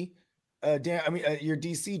DC, your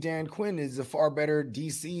DC Dan Quinn is a far better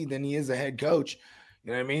DC than he is a head coach.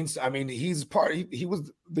 You know what I mean? So, I mean, he was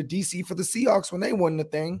the DC for the Seahawks when they won the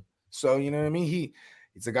thing. So you know what I mean?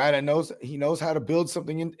 He's a guy that knows how to build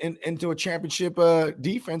something into a championship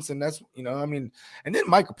defense, and that's and then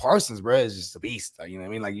Micah Parsons, bro, is just a beast. You know what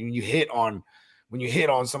I mean? Like when you hit on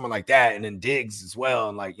someone like that, and then Diggs as well,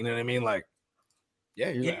 and like you know what I mean? Like, yeah,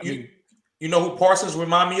 you know who Parsons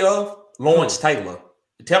remind me of? Lawrence Taylor.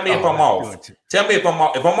 Tell me if I'm off. Tell me if I'm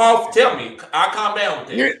off. If I'm off, tell me. I'll calm down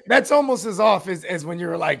with that. That's almost as off as when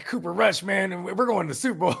you're like Cooper Rush, man, and we're going to the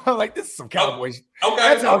Super Bowl. Like, this is some Cowboys.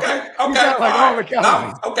 Okay. All right. All right,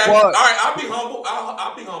 I'll be humble.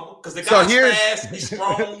 I'll be humble because the guy's fast, he's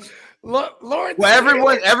strong. Lawrence.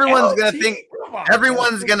 Well, everyone's gonna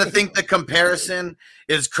think the comparison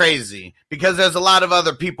is crazy because there's a lot of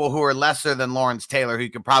other people who are lesser than Lawrence Taylor who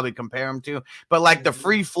you could probably compare him to. But like the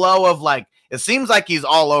free flow of like, it seems like he's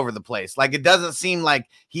all over the place. Like it doesn't seem like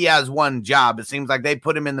he has one job. It seems like they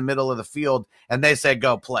put him in the middle of the field and they say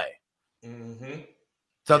go play. Mm-hmm.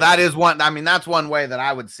 So that is one. I mean, that's one way that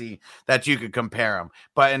I would see that you could compare him.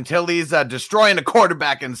 But until he's destroying a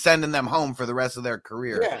quarterback and sending them home for the rest of their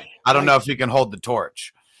career, I don't know if he can hold the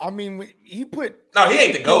torch. I mean, he ain't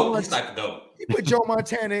the GOAT. He's not the GOAT. He put Joe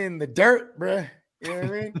Montana in the dirt, bruh. You know what I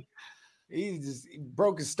mean? He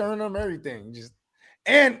broke his sternum, everything.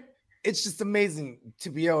 And it's just amazing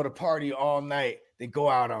to be able to party all night, then go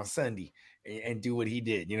out on Sunday and do what he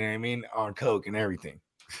did. You know what I mean? On coke and everything.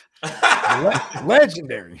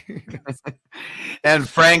 Legendary. And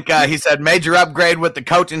Frank, he said major upgrade with the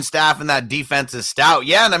coaching staff and that defense is stout.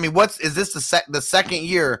 Yeah, and I mean, is this the second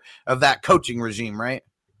year of that coaching regime, right?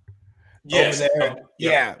 Yes.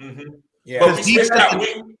 Yeah. Mm-hmm. Yeah.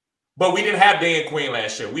 But we didn't have Dan Quinn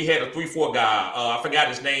last year. We had a 3-4 guy. I forgot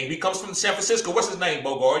his name. He comes from San Francisco. What's his name,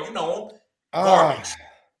 Bogard? You know him. Garbage.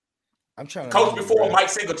 I'm trying to coach before Mike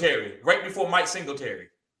Singletary. Right before Mike Singletary.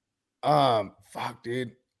 Fuck,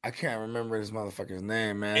 dude. I can't remember this motherfucker's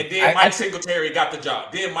name, man. And then Mike Singletary got the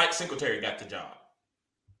job.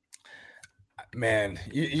 Man,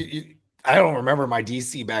 I don't remember my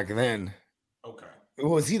DC back then. Okay.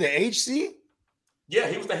 Was he the HC? Yeah,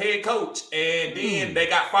 he was the head coach. And then they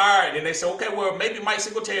got fired. And they said, okay, well, maybe Mike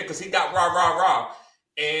Singletary, because he got rah.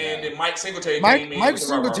 And then Mike Singletary came in. Mike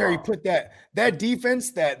Singletary put that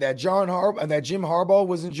defense that Jim Harbaugh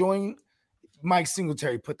was enjoying. Mike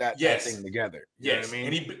Singletary put that thing together. You know what I mean?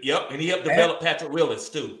 And he helped develop Patrick Willis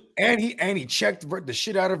too. And he checked the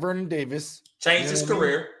shit out of Vernon Davis. Changed his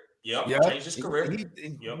career. Changed his career.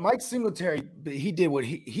 Mike Singletary, he did what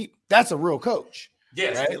he that's a real coach.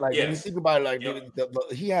 Yes. Right? Like when you think about it, like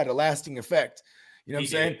he had a lasting effect. You know what I'm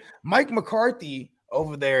saying? Mike McCarthy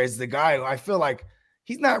over there is the guy who I feel like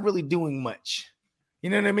he's not really doing much.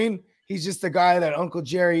 You know what I mean? He's just the guy that Uncle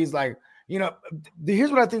Jerry's like, here's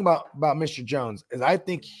what I think about Mr. Jones is I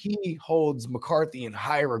think he holds McCarthy in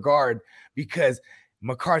high regard because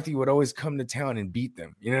McCarthy would always come to town and beat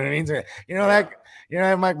them. You know what I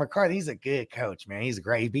mean? Mike McCarthy, he's a good coach, man. He's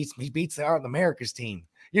great. He beats out America's team.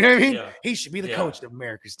 You know what I mean? Yeah. He should be the coach of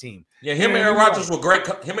America's team. Yeah, him and Aaron Rodgers were great.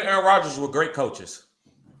 Him and Aaron Rodgers were great coaches.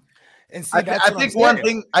 And see, I think one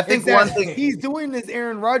thing he's doing this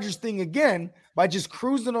Aaron Rodgers thing again by just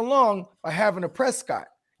cruising along by having a Prescott.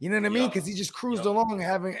 You know what I mean? Because he just cruised along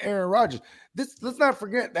having Aaron Rodgers. Let's not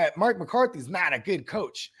forget that Mike McCarthy's not a good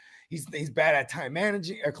coach. He's bad at time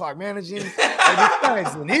managing or clock managing. Like, this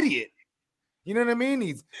guy's an idiot. You know what I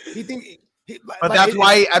mean? But that's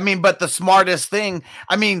why, but the smartest thing,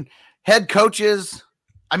 head coaches,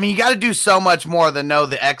 you got to do so much more than know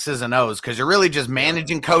the X's and O's, because you're really just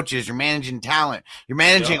managing coaches, you're managing talent, you're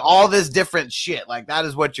managing all this different shit. Like, that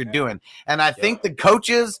is what you're doing. And I think the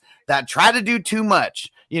coaches that try to do too much,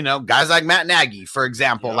 guys like Matt Nagy, for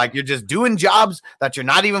example, like, you're just doing jobs that you're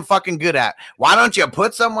not even fucking good at. Why don't you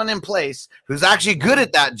put someone in place who's actually good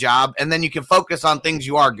at that job, and then you can focus on things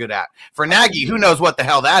you are good at? For Nagy, who knows what the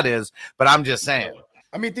hell that is, but I'm just saying.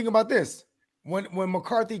 Think about this. When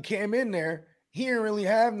McCarthy came in there, he didn't really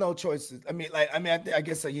have no choices. I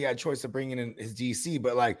guess he had a choice of bringing in his DC,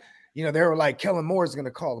 but they were like, Kellen Moore's going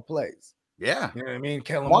to call the plays. Yeah. You know what I mean?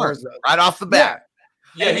 Kellen Moore's right off the bat.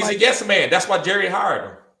 Yeah, he's a yes man. That's why Jerry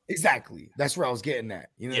hired him. Exactly. That's where I was getting at.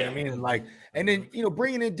 You know what I mean? And then,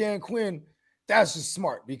 bringing in Dan Quinn, that's just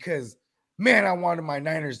smart because, man, I wanted my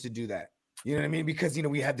Niners to do that. You know what I mean? Because,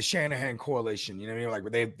 we had the Shanahan correlation. You know what I mean?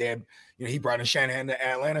 Like, they had, he brought in Shanahan to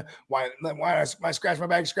Atlanta. Why I scratch my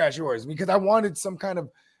back, scratch yours? Because I wanted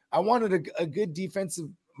a good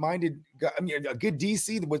defensive-minded guy, a good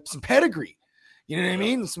DC with some pedigree. You know what I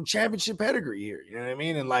mean? Some championship pedigree here. You know what I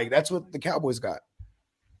mean? And, that's what the Cowboys got.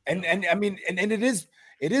 And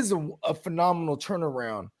it is a phenomenal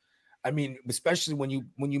turnaround. Especially when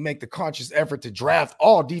you make the conscious effort to draft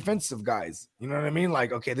all defensive guys. You know what I mean?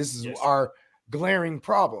 Like, okay, this is our glaring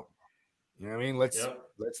problem. You know what I mean? Let's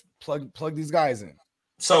plug these guys in.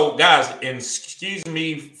 So, guys, and excuse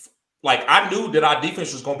me, I knew that our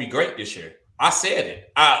defense was going to be great this year. I said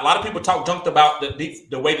it. A lot of people junked about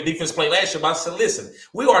the way the defense played last year, but I said, listen,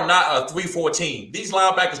 we are not a 3-4 team. These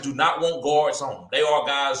linebackers do not want guards on them. They are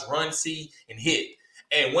guys run, see, and hit.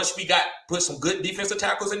 And once we put some good defensive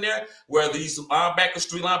tackles in there where these three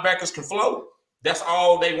linebackers can flow, that's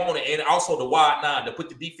all they wanted. And also the wide nine to put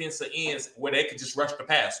the defensive ends where they could just rush the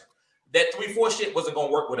passer. That 3-4 shit wasn't going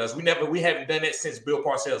to work with us. We haven't done that since Bill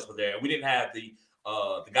Parcells was there. We didn't have the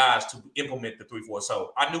guys to implement the 3-4.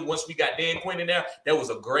 So I knew once we got Dan Quinn in there, that was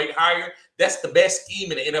a great hire. That's the best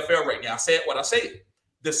scheme in the NFL right now. I said what I said.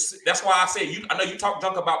 That's why I said I know you talk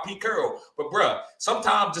junk about Pete Carroll, but bruh,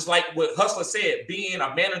 sometimes just like what Hustler said, being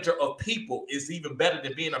a manager of people is even better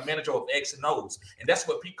than being a manager of X and O's. And that's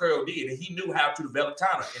what Pete Carroll did. And he knew how to develop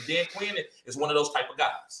talent. And Dan Quinn is one of those type of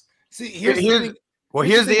guys. See, here's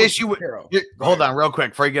the issue. Hold on real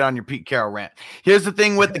quick before you get on your Pete Carroll rant. Here's the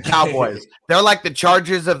thing with the Cowboys. They're like the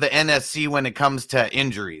Chargers of the NFC when it comes to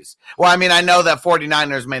injuries. Well, I know that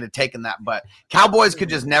 49ers may have taken that, but Cowboys could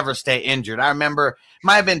just never stay injured. I remember it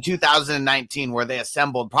might have been 2019 where they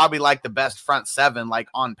assembled probably the best front seven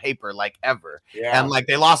on paper ever. Yeah. And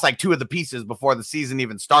they lost 2 of the pieces before the season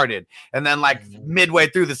even started. And then midway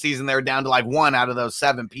through the season they were down to 1 out of those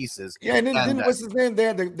 7 pieces. Yeah, and then what's his name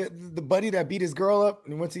there? The buddy that beat his girl up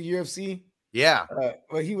and went to UFC. Yeah.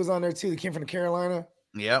 Well, he was on there too. He came from Carolina.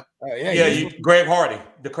 Yep. Greg Hardy,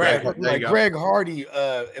 the Craig. Greg Hardy.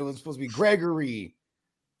 It was supposed to be Gregory.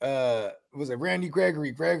 Was it Randy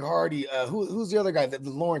Gregory? Greg Hardy. Who's the other guy? The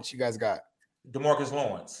Lawrence you guys got? DeMarcus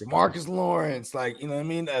Lawrence. DeMarcus Lawrence. You know what I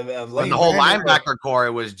mean? The whole linebacker core.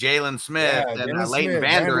 It was Jalen Smith and Leighton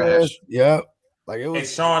Vander Esch. Yep. It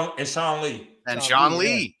was and Sean Lee. And Sean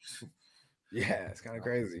Lee. Yeah, it's kind of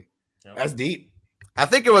crazy. Yep. That's deep. I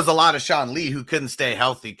think it was a lot of Sean Lee who couldn't stay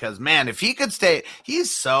healthy because, man, if he could stay, he's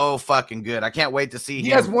so fucking good. I can't wait to see him.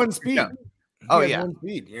 He has one speed. One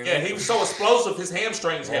speed, he was so explosive, his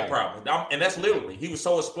hamstrings had problems. And that's literally, he was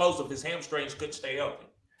so explosive, his hamstrings couldn't stay healthy.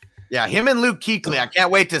 Yeah, him and Luke Kuechly, I can't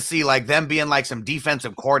wait to see them being some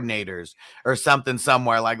defensive coordinators or something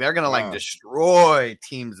somewhere. They're going to destroy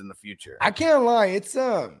teams in the future. I can't lie. It's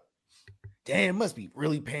damn, it must be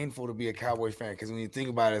really painful to be a Cowboy fan because when you think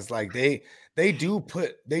about it, it's they do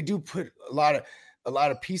put a lot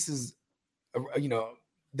of pieces.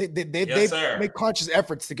 They make conscious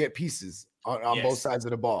efforts to get pieces on both sides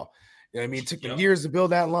of the ball. You know what I mean? It took them years to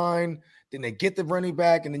build that line. Then they get the running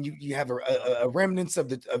back, and then you have a remnants of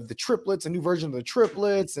the triplets, a new version of the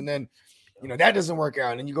triplets, and then that doesn't work out.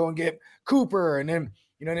 And then you go and get Cooper, and then.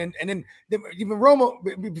 And then even Romo,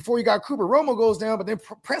 before you got Cooper, Romo goes down, but then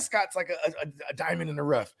Prescott's a diamond in the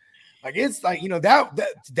rough. That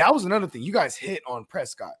was another thing. You guys hit on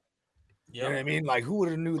Prescott. Yep. You know what I mean? Who would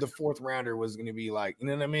have knew the 4th rounder was going to be you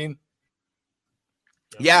know what I mean?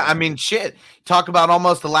 Yeah, shit. Talk about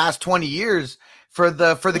almost the last 20 years for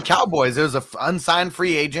the Cowboys. It was an unsigned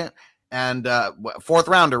free agent. and fourth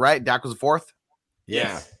rounder, right? Dak was a fourth.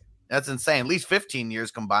 Yes. That's insane. At least 15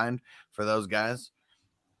 years combined for those guys.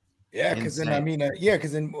 Yeah, because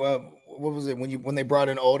then what was it when they brought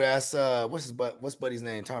in old ass what's buddy's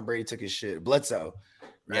name? Tom Brady took his shit. Bledsoe,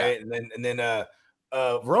 right? Yeah. And then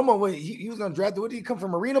Romo, he was undrafted. What did he come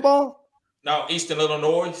from? Marina Ball? No, Eastern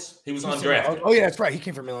Illinois. He was undrafted. Oh yeah, that's right. He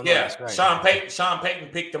came from Illinois. Yeah, right. Sean Payton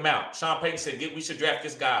picked him out. Sean Payton said, "We should draft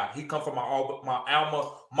this guy. He come from my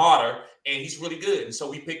alma mater, and he's really good." And so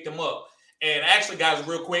we picked him up. And actually, guys,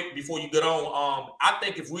 real quick before you get on, I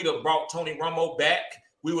think if we'd have brought Tony Romo back,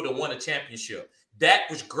 we would have won a championship. Dak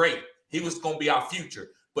was great. He was going to be our future.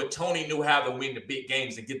 But Tony knew how to win the big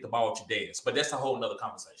games and get the ball to dance. But that's a whole nother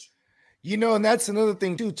conversation. And that's another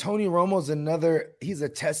thing too. Tony Romo's he's a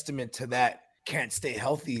testament to that can't stay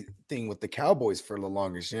healthy thing with the Cowboys for the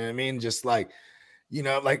longest. You know what I mean? Just like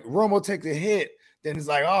Romo takes a hit, then it's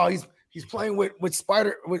like, oh, he's playing with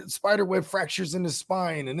spider web fractures in his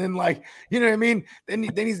spine, and then you know what I mean? Then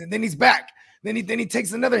he's back. Then he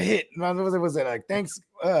takes another hit. Was it like it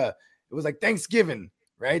was like Thanksgiving,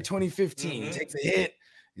 right? 2015. Mm-hmm. He takes a hit.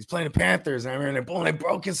 He's playing the Panthers. I remember they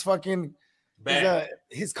broke his fucking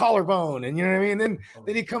his collarbone, and you know what I mean.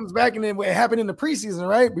 Then he comes back, and then what happened in the preseason,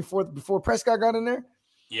 right? Before Prescott got in there.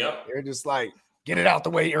 Yep. They're just like, get it out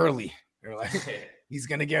the way early. They're like, he's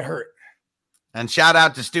gonna get hurt. And shout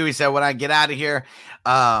out to Stu. He said, when I get out of here,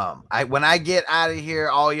 all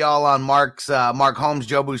y'all on Mark Holmes,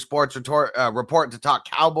 Jobu Sports report to talk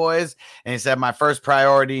Cowboys. And he said, my first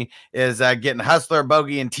priority is getting Hustler,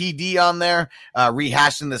 Bogey, and TD on there,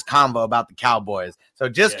 rehashing this convo about the Cowboys. So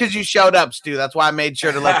just because you showed up, Stu, that's why I made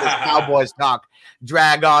sure to let this Cowboys talk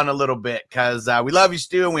drag on a little bit, because we love you,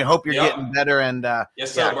 Stu, and we hope you're getting better. And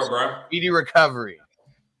yes, sir, bro. Speedy recovery.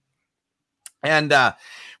 And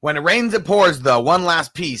when it rains, it pours, though. One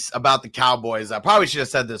last piece about the Cowboys. I probably should have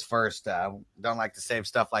said this first. Don't like to save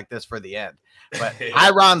stuff like this for the end. But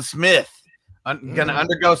Tyron Smith going to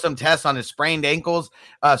undergo some tests on his sprained ankle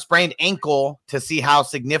to see how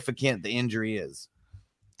significant the injury is.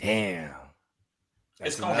 Damn.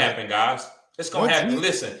 It's going to happen, guys. It's going to happen.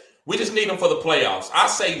 Listen, we just need him for the playoffs. I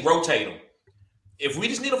say rotate him. If we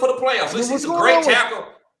just need him for the playoffs, he's a great tackle.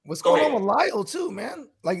 What's going on with Lyle too, man?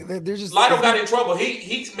 Like they're just Lyle got in trouble.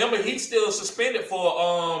 Remember he's still suspended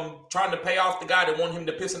for trying to pay off the guy that wanted him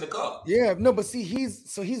to piss in the cup. Yeah, no, but see,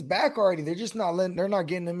 he's back already. They're just not they're not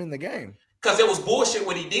getting him in the game. Because it was bullshit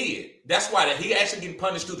what he did. That's why he actually getting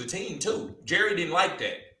punished through the team too. Jerry didn't like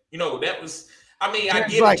that. That was. I mean, I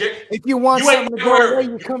get like, it. If you want something to go away,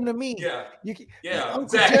 you come to me. Yeah,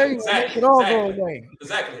 exactly.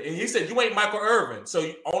 Exactly. And he said, "You ain't Michael Irvin, so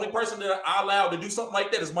the only person that I allowed to do something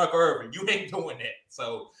like that is Michael Irvin. You ain't doing that."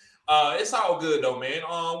 So it's all good though, man.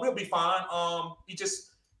 We'll be fine.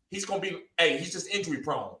 He's gonna be. Hey, he's just injury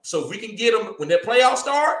prone. So if we can get him when that playoffs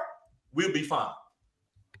start, we'll be fine.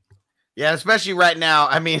 Yeah, especially right now.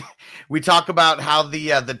 I mean, we talk about how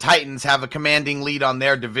the Titans have a commanding lead on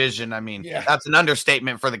their division. I mean, that's an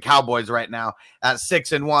understatement for the Cowboys right now at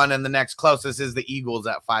 6-1, and the next closest is the Eagles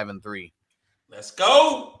at 5-3. Let's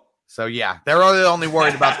go. So yeah, they're really only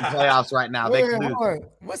worried about the playoffs right now.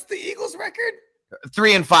 What's the Eagles' record?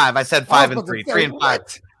 3-5. I said 5-3.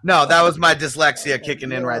 3-5. No, that was my dyslexia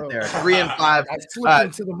kicking in right there. 3-5. I slipped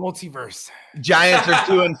into the multiverse. Giants are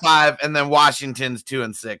 2-5, and then Washington's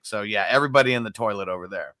 2-6. So yeah, everybody in the toilet over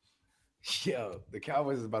there. Yo, the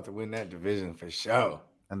Cowboys is about to win that division for sure.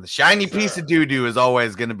 And the shiny piece of doo-doo is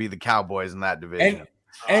always going to be the Cowboys in that division.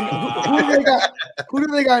 And who do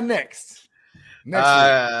they got next?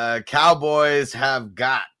 Cowboys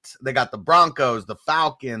got the Broncos, the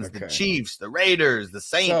Falcons, the Chiefs, the Raiders, the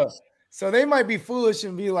Saints. So they might be foolish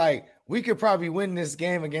and be like, we could probably win this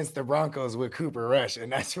game against the Broncos with Cooper Rush,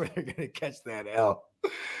 and that's where they're gonna catch that L.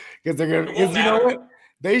 Because you know what?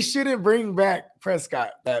 They shouldn't bring back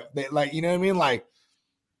Prescott. You know what I mean? Like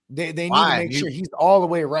they need to make sure he's all the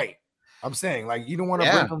way right. I'm saying, like, you don't want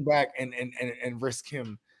to bring him back and risk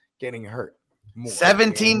him getting hurt.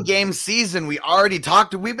 17 game season. We've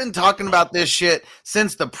been talking about this shit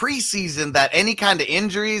since the preseason, that any kind of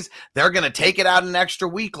injuries, they're going to take it out an extra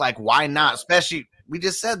week. Like, why not? Especially, we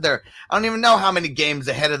just said I don't even know how many games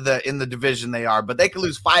ahead of in the division they are, but they could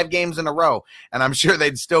lose 5 games in a row, and I'm sure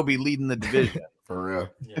they'd still be leading the division. For real.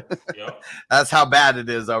 Yeah. That's how bad it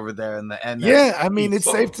is over there in the end. Yeah, I mean,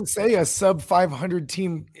 it's safe to say a sub 500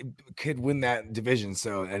 team could win that division.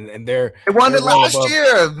 So, and they won it last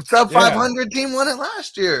year. Sub 500 team won it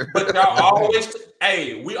last year. But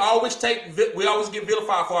we always get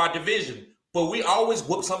vilified for our division. but we always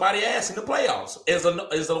whoop somebody ass in the playoffs. As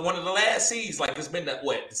one of the last seeds, like it's been the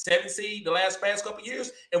 7th seed the past couple of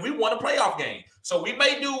years, and we won a playoff game. So we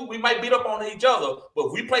might beat up on each other, but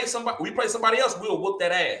if we play somebody else, we'll whoop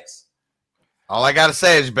that ass. All I gotta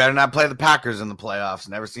say is you better not play the Packers in the playoffs.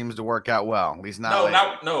 Never seems to work out well. At least not.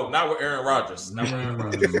 Not with Aaron Rodgers.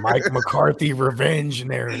 Mike McCarthy revenge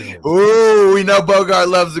narrative. Ooh, we know Bogart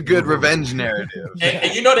loves a good revenge narrative.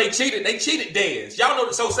 And you know they cheated. They cheated Dez. Y'all know.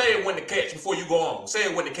 So say it when to catch before you go on. Say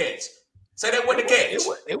it when to catch. Say that when to catch.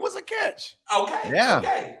 It was a catch. Okay. Yeah.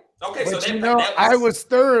 Okay. But So I was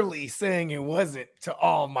thoroughly saying it wasn't to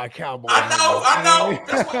all my Cowboys. I know.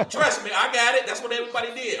 That's what. Trust me, I got it. That's what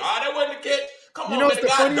everybody did. That wasn't a catch. Come on, man. The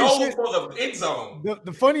guy dove for the end zone.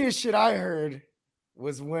 The funniest shit I heard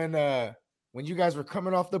was when you guys were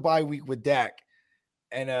coming off the bye week with Dak,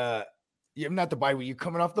 and not the bye week, you're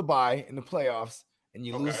coming off the bye in the playoffs, and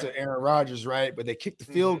you lose to Aaron Rodgers, right? But they kicked the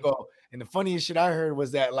field goal, and the funniest shit I heard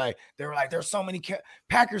was that they were like, there's so many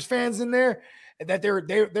Packers fans in there, and that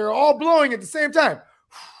they're all blowing at the same time.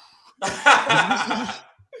 I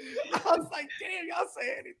was like, damn, y'all say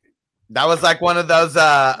anything. That was like one of those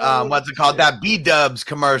what's it called? That B-Dubs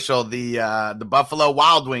commercial, the Buffalo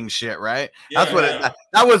Wild Wings shit, right? Yeah, That's what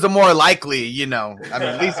that was a more likely, I mean,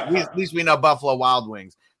 at least we know Buffalo Wild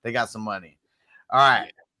Wings. They got some money. All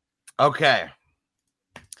right. Okay.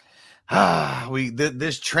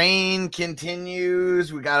 This train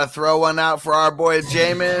continues. We got to throw one out for our boy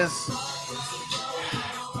Jameis.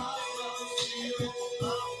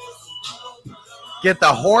 Get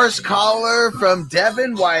the horse collar from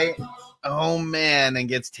Devin White. Oh, man, and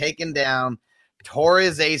gets taken down, tore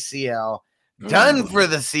his ACL, done for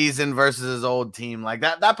the season versus his old team. Like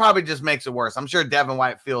that probably just makes it worse. I'm sure Devin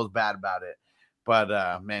White feels bad about it,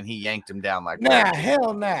 but, man, he yanked him down like that.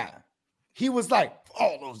 Hell nah. He was like,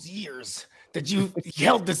 all those years that you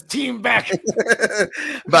held this team back.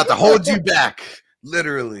 About to hold you back,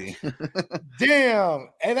 literally. Damn.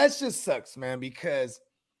 And that just sucks, man, because,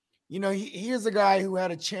 here's a guy who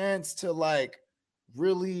had a chance to,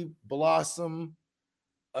 really blossom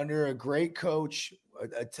under a great coach,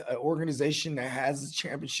 an organization that has a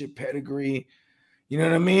championship pedigree. You know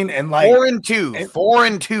what I mean? And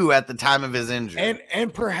 4-2 at the time of his injury,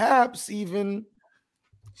 and perhaps even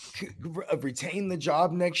retain the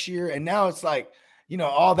job next year. And now it's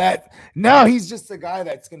all that. Now he's just a guy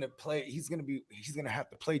that's gonna play. He's gonna have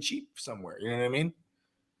to play cheap somewhere. You know what I mean?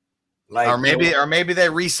 Or maybe they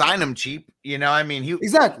re-sign him cheap. I mean, he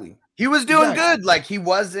was doing good. Like he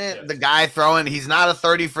wasn't the guy throwing. He's not a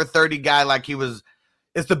 30 for 30 guy. Like he was.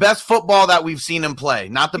 It's the best football that we've seen him play.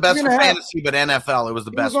 Not the best for fantasy, but NFL. It was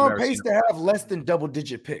the best. He was on pace to have less than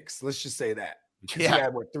double-digit picks. Let's just say that. Because he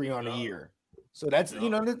had 3 on a year. So that's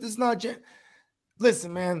this is not.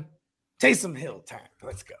 Listen, man. Taysom Hill time.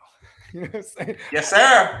 Let's go. You know what I'm saying? Yes,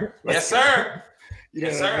 sir. Yes, sir.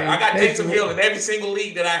 Yes, sir. I got Taysom Hill in every single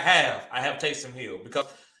league that I have. I have Taysom Hill because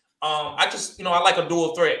I just I like a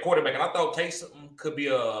dual threat quarterback, and I thought Taysom could be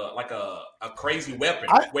a crazy weapon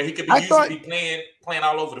where he could be usually playing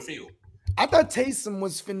all over the field. I thought Taysom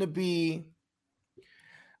was finna be.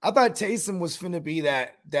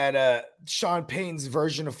 that Sean Payton's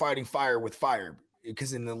version of fighting fire with fire,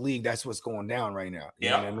 because in the league that's what's going down right now.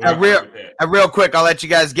 Yeah. Real quick, I'll let you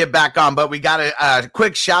guys get back on, but we got a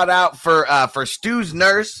quick shout out for Stu's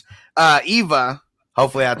nurse, Eva.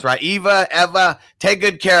 Hopefully that's right. Eva, take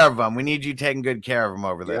good care of him. We need you taking good care of him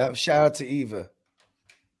over there. Yeah, shout out to Eva.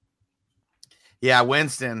 Yeah,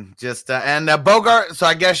 Winston. Just and Bogart. So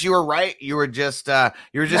I guess you were right. You were just a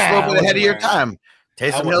little bit ahead of your time.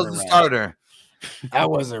 Taysom Hill's the starter. I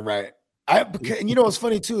wasn't right. And what's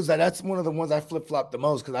funny too is that's one of the ones I flip-flopped the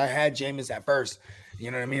most, because I had Jameis at first. You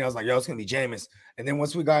know what I mean? I was like, yo, it's gonna be Jameis. And then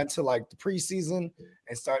once we got into the preseason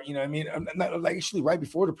and start, you know what I mean? Not actually right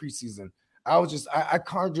before the preseason, I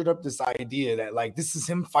conjured up this idea that this is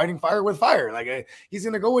him fighting fire with fire. He's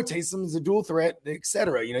gonna go with Taysom as a dual threat,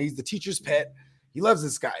 etc. He's the teacher's pet. He loves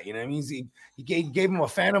this guy. You know what I mean? He gave him a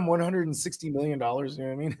phantom $160 million. You know what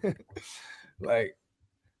I mean?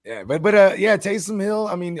 Yeah, but Taysom Hill.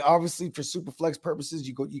 I mean, obviously for super flex purposes,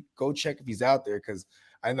 you go check if he's out there, because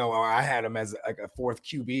I know I had him as a 4th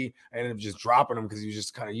QB. I ended up just dropping him because he was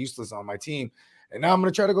just kind of useless on my team, and now I'm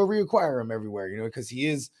gonna try to go reacquire him everywhere. Because he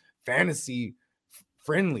is fantasy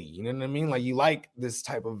friendly. You know what I mean? You like this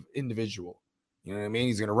type of individual. You know what I mean?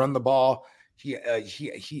 He's gonna run the ball. He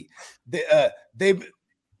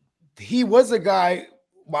was a guy.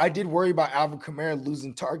 I did worry about Alvin Kamara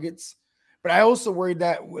losing targets, But I also worried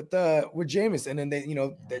that with Jameis, and then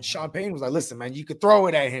that Sean Payne was like, listen, man, you could throw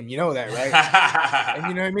it at him. You know that, right? And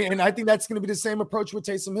you know what I mean? And I think that's going to be the same approach with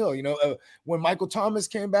Taysom Hill. When Michael Thomas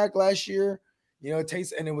came back last year, and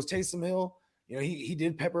it was Taysom Hill, he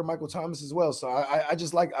did pepper Michael Thomas as well. So I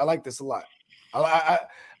like this a lot.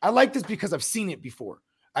 I like this because I've seen it before.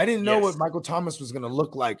 I didn't know what Michael Thomas was going to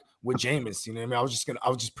look like with Jameis. You know what I mean? I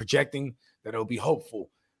was just projecting that it'll be hopeful.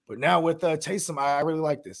 But now with Taysom, I really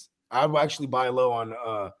like this. I will actually buy low on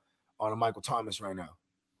a Michael Thomas right now.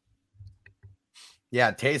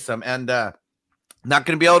 Yeah, Taysom, and not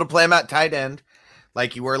going to be able to play him at tight end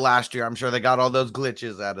like you were last year. I'm sure they got all those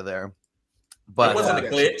glitches out of there. But that wasn't a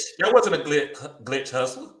glitch. That wasn't a glitch,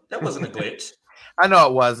 Hustler. That wasn't a glitch. I know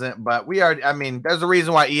it wasn't, but there's a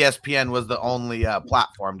reason why ESPN was the only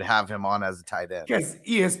platform to have him on as a tight end. Because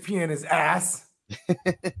ESPN is ass.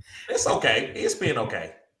 It's okay. ESPN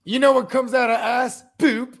okay. You know what comes out of ass?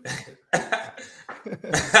 Poop.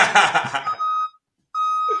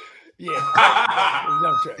 Yeah.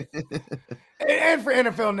 No choice. And for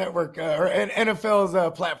NFL Network or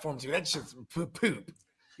NFL's platform too. That's just poop.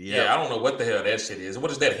 Yeah, I don't know what the hell that shit is. What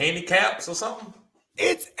is that, handicaps or something?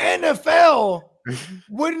 It's NFL.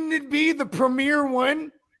 Wouldn't it be the premier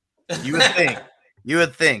one? You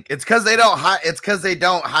would think. It's because they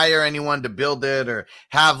don't hire anyone to build it or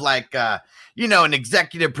have like an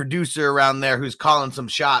executive producer around there who's calling some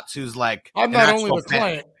shots. Who's like, I'm not only the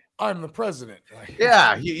client, I'm the president.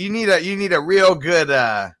 Yeah, you need a real good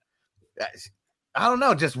I don't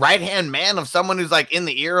know, just right-hand man of someone who's like in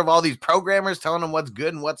the ear of all these programmers telling them what's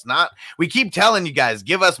good and what's not. We keep telling you guys,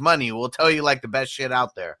 give us money. We'll tell you like the best shit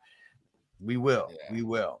out there. We will. Yeah. We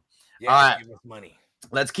will. Yeah, all right. Give us money.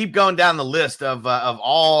 Let's keep going down the list of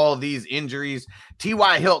all these injuries.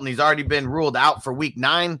 T.Y. Hilton, he's already been ruled out for week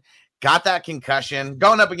 9. Got that concussion.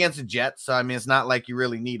 Going up against the Jets. So, it's not like you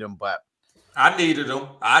really need him, but. I needed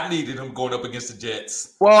him going up against the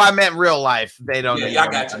Jets. Well, I meant real life. They don't. Yeah, I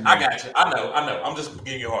got you. I know. I'm just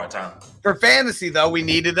giving you a hard time. For fantasy, though, we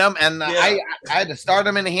needed them, and I had to start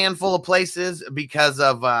them in a handful of places because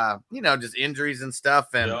of just injuries and stuff.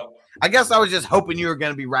 And I guess I was just hoping you were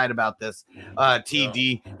going to be right about this,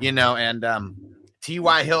 TD. And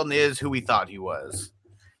T.Y. Hilton is who we thought he was.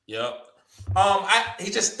 Yep.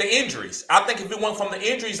 He just the injuries. I think if it went from the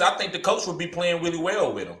injuries, I think the coach would be playing really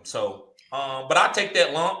well with him. So. But I take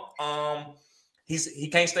that lump. He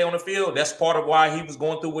can't stay on the field. That's part of why he was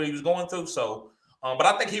going through what he was going through. So, but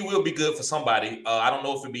I think he will be good for somebody. I don't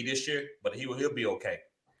know if it'll be this year, but he'll be okay.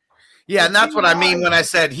 Yeah, and that's what I mean when I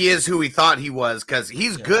said he is who we thought he was, because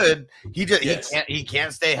he's good. He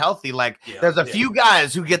can't stay healthy. There's a few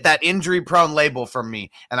guys who get that injury prone label from me,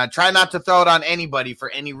 and I try not to throw it on anybody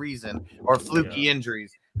for any reason or fluky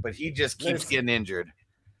injuries, but he just keeps getting injured.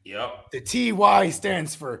 Yep. The TY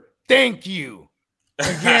stands for thank you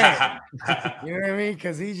again. You know what I mean?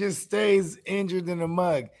 Because he just stays injured in a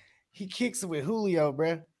mug. He kicks it with Julio,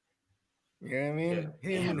 bro. You know what I mean?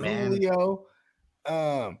 Him and Julio.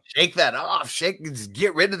 Shake that off. Just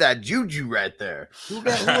get rid of that juju right there. Who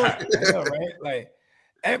right?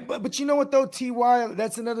 But you know what though, TY?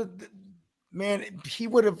 That's another man. He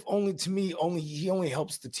would have he only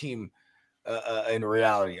helps the team in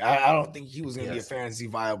reality. I don't think he was going to be a fantasy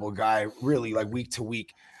viable guy, really, like week to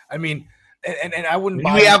week. And I wouldn't.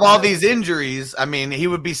 We have all these injuries. He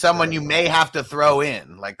would be someone you may have to throw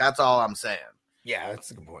in. That's all I'm saying. Yeah,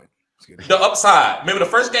 that's a good point. The upside. Remember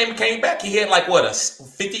the first game he came back, he had a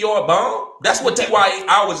 50-yard bomb. That's what T.Y.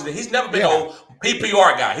 always did. He's never been a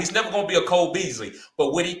PPR guy. He's never going to be a Cole Beasley.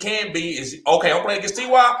 But what he can be is, okay, I'm playing against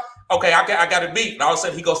T.Y. Okay, I got it beat. And all of a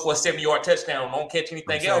sudden he goes for a 70-yard touchdown. Don't catch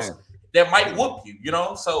anything else. That might whoop you.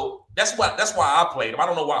 So that's why I played him. I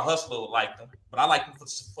don't know why Hustler liked him. But I like him for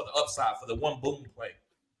the upside, for the one boom play.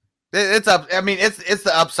 It's up. It's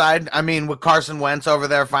the upside. With Carson Wentz over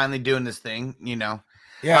there finally doing this thing,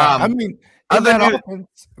 Yeah, go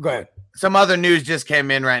ahead. Some other news just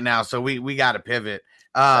came in right now, so we got to pivot.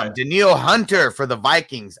 Danielle Hunter for the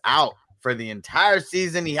Vikings out for the entire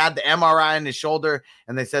season. He had the MRI in his shoulder,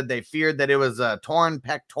 and they said they feared that it was a torn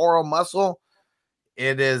pectoral muscle.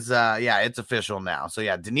 It is, it's official now. So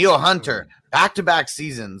Danielle Hunter, back-to-back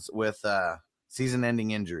seasons with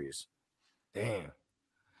season-ending injuries. Damn.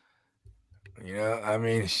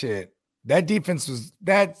 Shit. That defense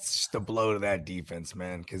that's just a blow to that defense,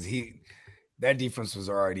 man. Because that defense was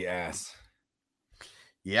already ass.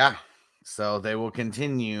 Yeah. So they will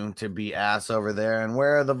continue to be ass over there. And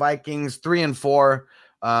where are the Vikings? 3-4.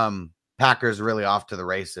 Packers really off to the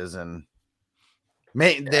races, and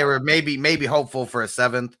they were maybe hopeful for a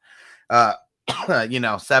 7th,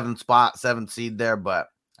 7th spot, 7th seed there, but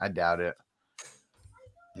I doubt it.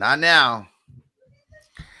 Not now.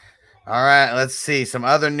 All right, let's see. Some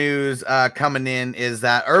other news coming in is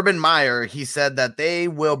that Urban Meyer, he said that they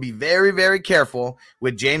will be very, very careful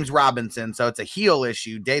with James Robinson. So it's a heel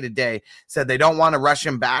issue day to day. Said they don't want to rush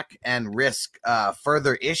him back and risk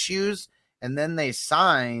further issues. And then they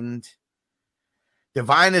signed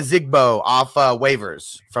Divine Ezigbo off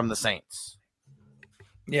waivers from the Saints.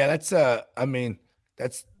 Yeah, that's it's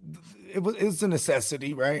a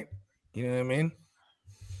necessity, right? You know what I mean?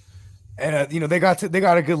 And they got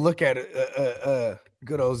a good look at it,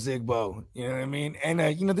 good old Zigbo. You know what I mean? And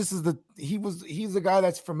he's the guy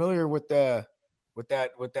that's familiar with that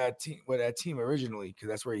team originally, because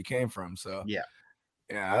that's where he came from. So yeah,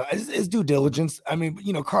 it's due diligence. I mean,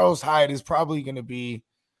 Carlos Hyde is probably going to be.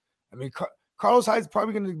 I mean, Carlos Hyde's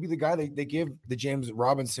probably going to be the guy they give the James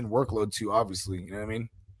Robinson workload to. Obviously, you know what I mean?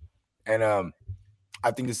 And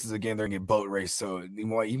I think this is a game they're going to get boat race. So you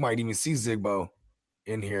might even see Zigbo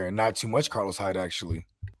in here, and not too much Carlos Hyde, actually.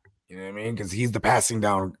 You know what I mean? Because he's the passing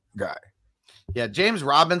down guy. Yeah, James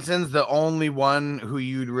Robinson's the only one who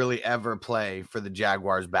you'd really ever play for the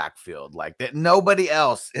Jaguars backfield. Like that, nobody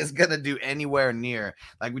else is going to do anywhere near.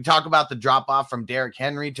 Like we talk about the drop off from Derrick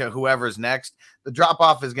Henry to whoever's next. The drop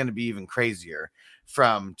off is going to be even crazier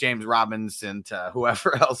from James Robinson to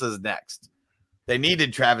whoever else is next. They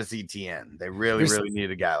needed Travis Etienne. They really needed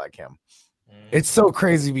a guy like him. It's so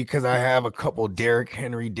crazy because I have a couple Derrick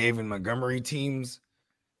Henry, David Montgomery teams,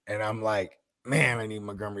 and I'm like, man, I need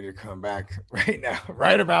Montgomery to come back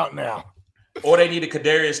right about now. Or they need a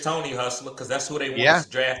Kadarius Toney hustler, because that's who they wanted to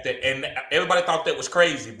draft it. And everybody thought that was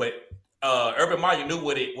crazy, but Urban Meyer knew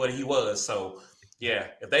what he was. So yeah,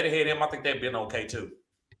 if they'd have had him, I think they'd been okay too.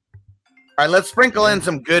 All right, let's sprinkle in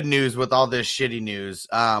some good news with all this shitty news.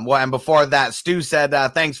 And before that, Stu said,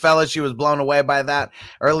 thanks, fellas. She was blown away by that.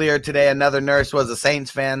 Earlier today, another nurse was a Saints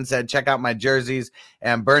fan, said, check out my jerseys,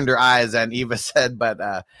 and burned her eyes. And Eva said, but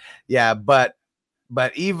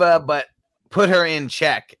put her in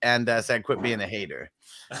check, and said, quit being a hater.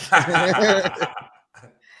 All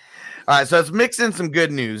right, so let's mix in some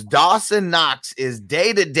good news. Dawson Knox is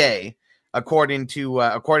day-to-day, according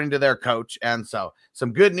to their coach. And so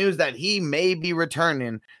some good news that he may be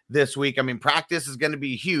returning this week. I mean, practice is going to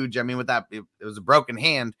be huge. I mean, with that, it was a broken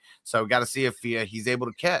hand. So got to see if he's able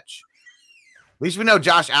to catch. At least we know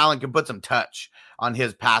Josh Allen can put some touch on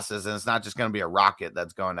his passes, and it's not just going to be a rocket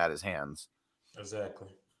that's going at his hands.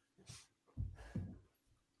 Exactly.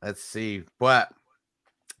 Let's see. But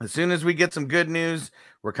as soon as we get some good news,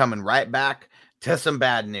 we're coming right back to some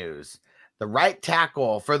bad news. The right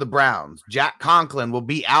tackle for the Browns, Jack Conklin, will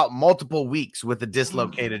be out multiple weeks with a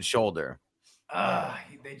dislocated shoulder.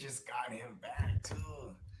 They just got him back too.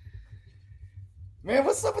 Man,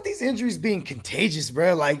 what's up with these injuries being contagious,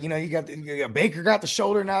 bro? Like, you got Baker got the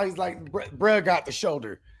shoulder. Now he's like, bro got the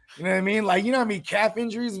shoulder. You know what I mean? Like, I mean, calf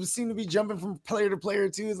injuries seem to be jumping from player to player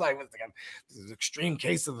too. It's like, this is an extreme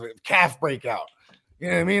case of a calf breakout. You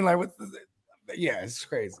know what I mean? Like, it's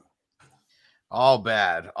crazy. All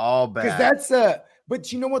bad. Because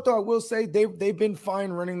but you know what though? I will say they've been fine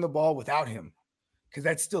running the ball without him, because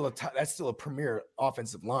that's still a premier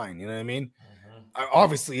offensive line. You know what I mean? Mm-hmm.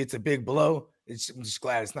 Obviously, it's a big blow. I'm just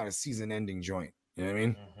glad it's not a season-ending joint. You know what I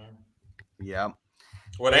mean? Mm-hmm. Yeah.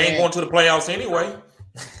 Well, they ain't going to the playoffs anyway.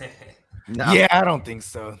 No. Yeah, I don't think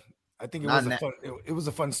so. I think it was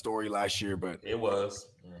a fun story last year, but it was.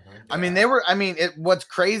 Mm-hmm. I mean, what's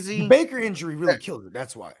crazy? The Baker injury really killed it.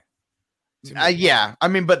 That's why. Yeah, I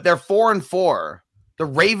mean, but they're 4-4. The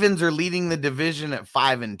Ravens are leading the division at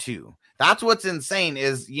 5-2. That's what's insane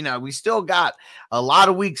is, we still got a lot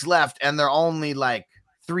of weeks left, and they're only like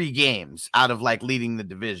 3 games out of like leading the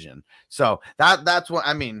division. So that's what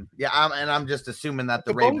I mean. Yeah, I'm just assuming that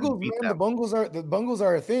the Ravens beat them. The Bungles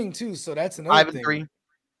are a thing too. So that's another 5-3.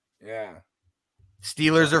 Yeah.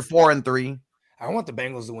 Steelers are 4-3. I want the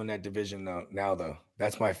Bengals to win that division though.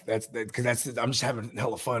 Because I'm just having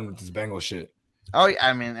hella fun with this Bengals shit. Oh yeah,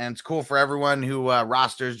 I mean, and it's cool for everyone who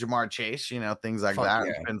rosters Jamar Chase. Things like that.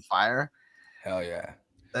 Yeah. It's been fire. Hell yeah.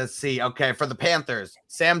 Let's see. Okay, for the Panthers,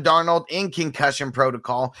 Sam Darnold in concussion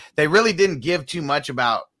protocol. They really didn't give too much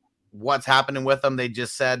about what's happening with him. They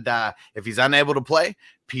just said if he's unable to play,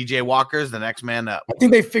 PJ Walker's the next man up. I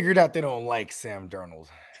think they figured out they don't like Sam Darnold.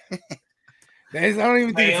 I don't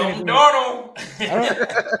even think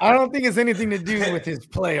I don't think it's anything to do with his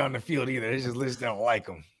play on the field either. It's just they don't like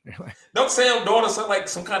him. Don't Sam Darnold sound like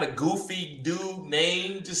some kind of goofy dude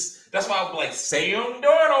name? Just that's why I'm like Sam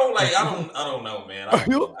Darnold. Like I don't know, man.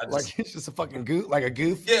 Like it's just a fucking goof, like a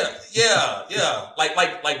goof. Yeah.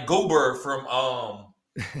 Like Goober from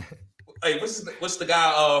hey, what's the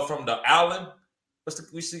guy from the Allen?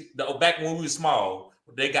 Back when we were small?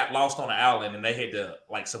 they got lost on the island and they had to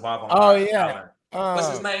like survive on the island. What's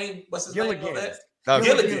his name? What's his name of that?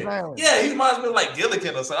 Gilligan. Yeah, he reminds me of like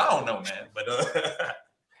Gilligan or something. I don't know, man. But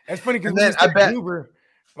that's funny because I bet Uber.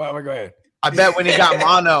 Well, go ahead. I bet when he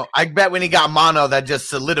got mono, that just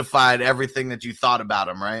solidified everything that you thought about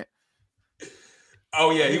him, right?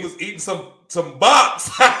 Oh yeah, he was eating some box.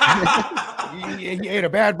 he ate a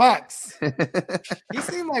bad box. He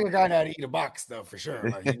seemed like a guy that would eat a box though, for sure.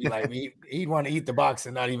 Like, he'd be like, he'd want to eat the box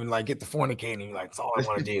and not even like get the fornicating. Like, that's all I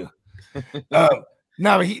want to do.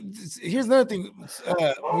 No, but here's another thing.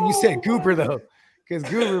 When you said Goober though, because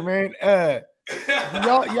Goober, man,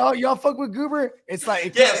 y'all fuck with Goober. It's like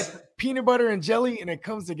it's peanut butter and jelly, and it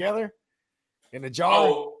comes together in a jar.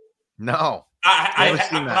 Oh no, when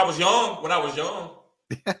I was young.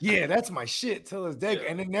 Yeah, that's my shit till this day.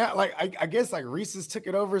 And then now, like I guess like Reese's took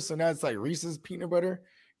it over, so now it's like Reese's peanut butter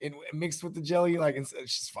and mixed with the jelly. Like it's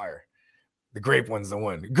just fire. The grape one's the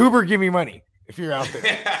one. Goober, give me money if you're out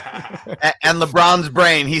there. And LeBron's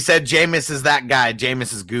brain, he said Jameis is that guy.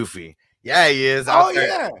 Jameis is goofy. Yeah, he is. Out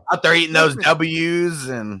there eating those W's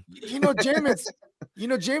and Jameis.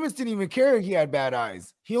 Jameis didn't even care he had bad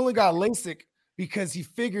eyes. He only got LASIK because he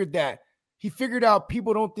figured out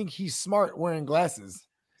people don't think he's smart wearing glasses.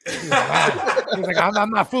 He's like,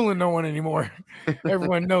 I'm not fooling no one anymore.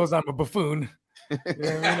 Everyone knows I'm a buffoon.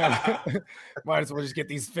 Might as well just get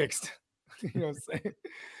these fixed. You know what I'm saying?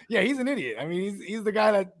 Yeah, he's an idiot. I mean, he's the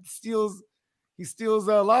guy that steals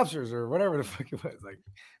lobsters or whatever the fuck it was. Like,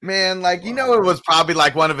 man, like, it was probably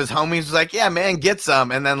like one of his homies was like, yeah, man, get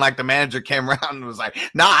some. And then like the manager came around and was like,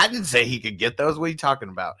 nah, I didn't say he could get those. What are you talking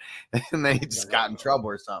about? And then he just got in trouble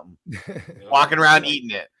or something. Walking around eating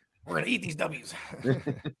it. We're gonna eat these W's.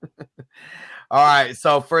 All right.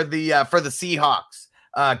 So for the Seahawks,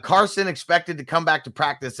 Carson expected to come back to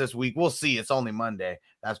practice this week. We'll see. It's only Monday.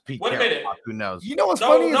 That's Pete Carroll. Who knows? You know what's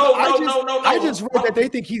funny? I just read that they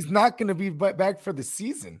think he's not going to be back for the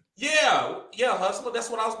season. Yeah, Hustler. That's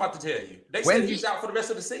what I was about to tell you. They said he's out for the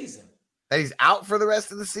rest of the season. That he's out for the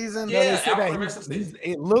rest of the season? Yeah, out for the rest of the season.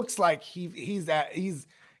 It looks like he's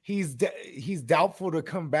doubtful to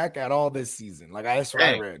come back at all this season. Like that's what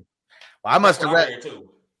I read. Well, I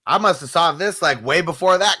must have saw this like way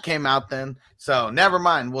before that came out then. So never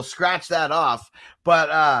mind. We'll scratch that off.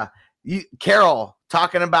 But Carroll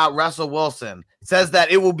talking about Russell Wilson says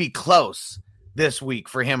that it will be close this week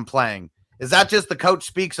for him playing. Is that just the coach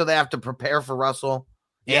speak so they have to prepare for Russell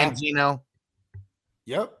and Gino?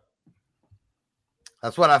 Yep.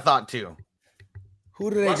 That's what I thought too.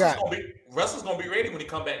 Who do they got? Russell's going to be ready when he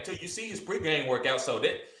come back too. You see his pregame workout, so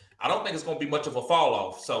that I don't think it's going to be much of a fall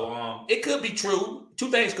off. So it could be true. Two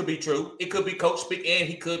things could be true. It could be coach speak and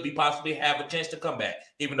he could be possibly have a chance to come back,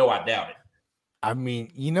 even though I doubt it. I mean,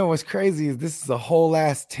 what's crazy is this is a whole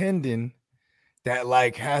ass tendon that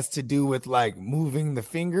like has to do with like moving the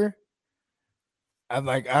finger. I'm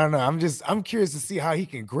like, I don't know. I'm curious to see how he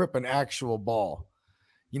can grip an actual ball.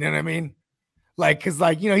 You know what I mean? Like, cause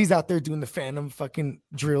like, he's out there doing the phantom fucking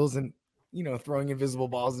drills and, throwing invisible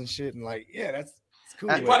balls and shit. And like, yeah, that's cool.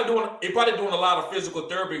 He's probably doing a lot of physical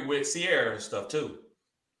therapy with Sierra and stuff too.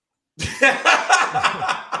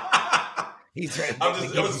 He's trying. That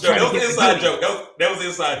was an inside joke. That was an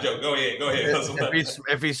inside joke. Go ahead.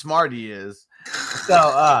 If he's smart, he is.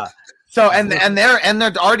 So and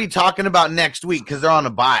they're already talking about next week because they're on a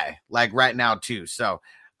bye like right now too. So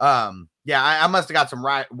I must have got some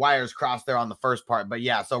wires crossed there on the first part, but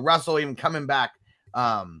yeah. So Russell even coming back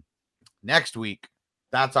next week,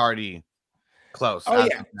 that's already close. Oh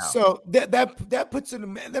yeah. So that puts it.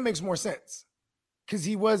 That makes more sense because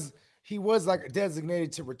he was like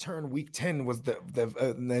designated to return week 10 was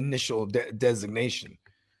the initial designation.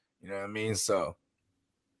 You know what I mean? So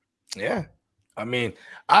yeah, I mean,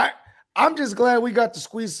 I'm just glad we got to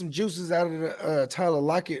squeeze some juices out of the Tyler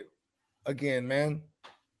Lockett again, man.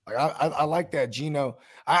 Like I like that Gino.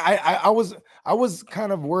 I was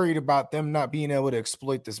kind of worried about them not being able to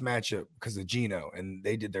exploit this matchup because of Gino, and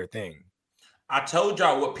they did their thing. I told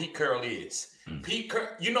y'all what Pete Carroll is. Pete Carroll,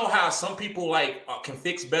 you know how some people like can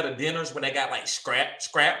fix better dinners when they got like scraps,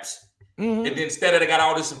 and then instead of they got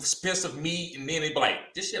all this expensive meat, and then they be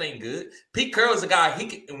like, "This shit ain't good." Pete Carroll is a guy.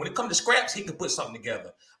 And when it comes to scraps, he can put something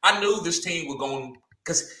together. I knew this team was going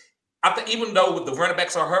because I think even though the running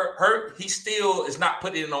backs are hurt, he still is not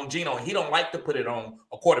putting it on Gino. He don't like to put it on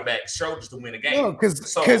a quarterback's shoulders to win a game. No,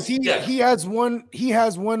 because he has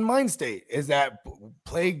one mind state is that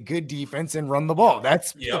play good defense and run the ball.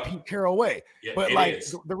 That's the Pete Carroll way. Yeah, but like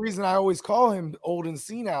the reason I always call him old and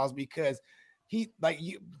senile is because he like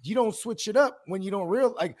you don't switch it up when you don't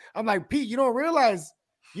realize. Like I'm like, Pete, you don't realize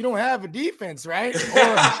you don't have a defense, right?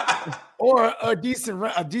 Or a decent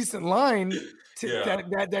line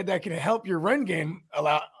that can help your run game a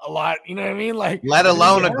lot. You know what I mean? Like, let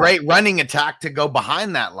alone a great running attack to go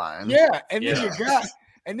behind that line. Yeah,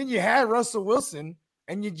 and then you had Russell Wilson,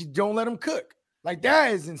 and you don't let him cook. Like,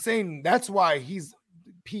 that is insane. That's why he's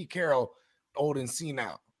Pete Carroll, old and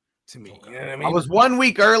senile to me. You know what I mean? I was 1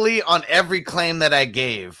 week early on every claim that I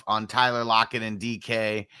gave on Tyler Lockett and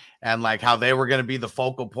DK, and like how they were going to be the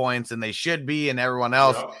focal points, and they should be, and everyone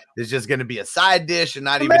else is just going to be a side dish and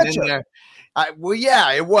not even in there. Well,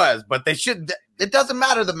 yeah, it was, but they should. It doesn't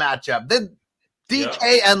matter the matchup. Then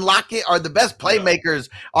DK and Lockett are the best playmakers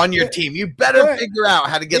on your team. You better figure out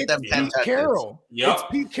how to get them 10 touchdowns. Carroll. It's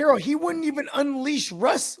Pete Carroll. He wouldn't even unleash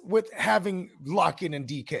Russ with having Lockett and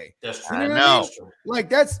DK. That's true. I know. Like,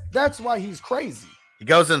 that's why he's crazy. He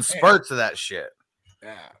goes in spurts of that shit.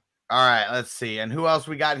 Yeah. All right, let's see. And who else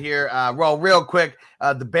we got here? Well, real quick,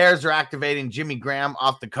 the Bears are activating Jimmy Graham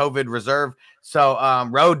off the COVID reserve. So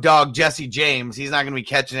road dog Jesse James, he's not going to be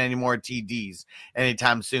catching any more TDs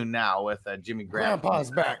anytime soon now with Jimmy Graham.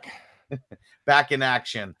 Grandpa's back. Back in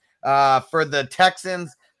action. For the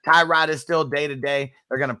Texans, Tyrod is still day-to-day.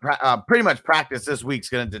 They're going to pretty much practice this week's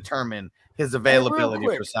going to determine his availability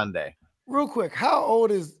for Sunday. Real quick, how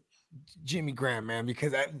old is Jimmy Graham, man?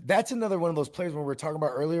 Because that's another one of those players when we were talking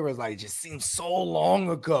about earlier was like, it just seems so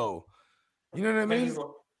long ago. You know what I mean?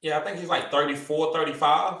 I think he's like 34,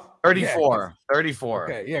 35. 34. 34.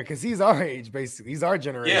 Okay, yeah, because he's our age, basically. He's our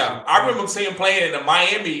generation. Yeah, I remember seeing him playing in the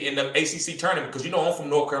Miami in the ACC tournament because, I'm from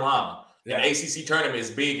North Carolina. The ACC tournament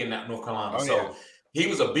is big in North Carolina. He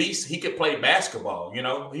was a beast. He could play basketball, He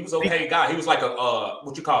was an okay guy. He was like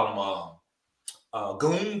what you call him,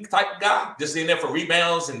 goon type guy, just in there for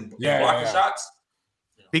rebounds and blocking shots.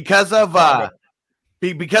 Because of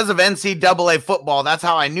NCAA football, that's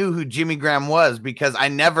how I knew who Jimmy Graham was, because I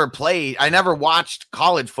never watched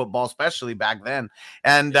college football, especially back then.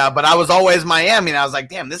 And but I was always Miami, and I was like,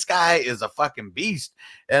 damn, this guy is a fucking beast.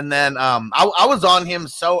 And then I was on him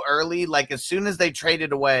so early, like as soon as they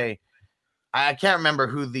traded away, I can't remember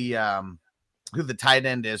who the tight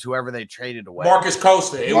end is, whoever they traded away. Marcus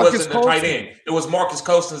Costa. It wasn't the tight end. It was Marcus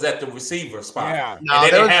Costa's at the receiver spot. Yeah. No, they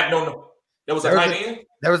didn't have no. There was a tight end?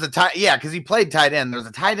 There was a tight, because he played tight end. There was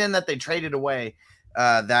a tight end that they traded away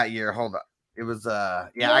that year. Hold up. It was I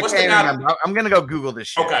can't remember. I'm gonna go Google this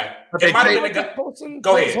shit. Okay. It might have been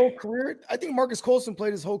Go ahead. His whole career. I think Marcus Colston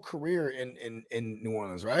played his whole career in New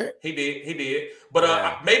Orleans, right? He did.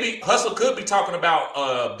 But maybe Hustle could be talking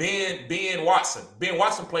about Ben Watson. Ben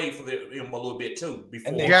Watson played for him a little bit too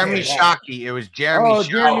before. Jeremy Shockey. It was Jeremy Shockey.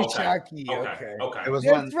 Jeremy Shockey. Okay. It was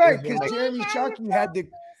That's right, because Jeremy Shockey had the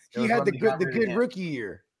good rookie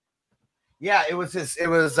year. Yeah, it was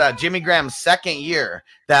Jimmy Graham's second year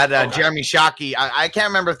that Jeremy Shockey. I can't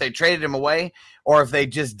remember if they traded him away or if they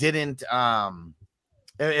just didn't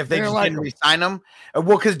didn't re-sign him.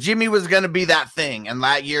 Well, because Jimmy was going to be that thing, and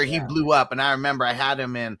that year he blew up. And I remember I had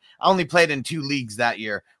him I only played in 2 leagues that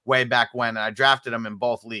year, way back when, and I drafted him in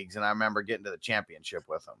both leagues. And I remember getting to the championship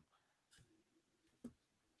with him.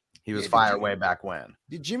 He was fire way back when.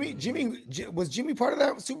 Did was Jimmy part of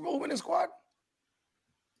that Super Bowl winning squad?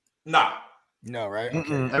 Nah. No, right?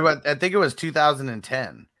 Okay. I think it was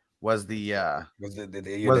 2010 was the year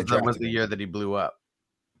that he blew up.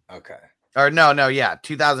 Okay. Or no,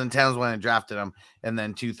 2010 was when I drafted him, and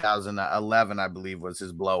then 2011 I believe was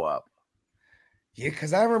his blow up. Yeah,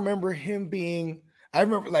 because I remember him being. I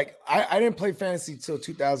remember I didn't play fantasy till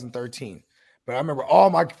 2013, but I remember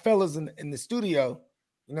all my fellas in the studio.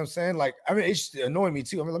 You know what I'm saying? Like, I mean, it used to annoy me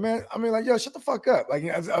too. Yo, shut the fuck up. Like,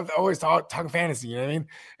 I've always talking fantasy, you know what I mean?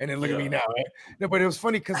 And then look at me now, right? No, but it was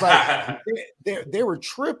funny because like they were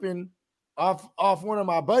tripping off one of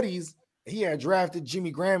my buddies. He had drafted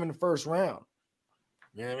Jimmy Graham in the first round.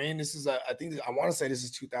 You know what I mean? This is I want to say this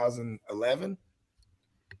is 2011.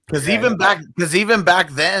 Because even back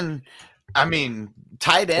then, I mean,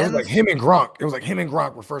 tight ends. It was like him and Gronk. It was like him and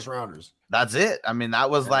Gronk were first rounders. That's it. I mean, that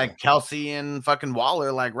was like Kelsey and fucking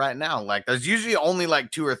Waller, like right now. Like, there's usually only like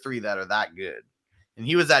 2 or 3 that are that good. And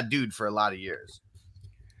he was that dude for a lot of years.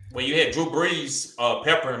 When you had Drew Brees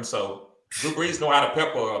pepper him, so Drew Brees know how to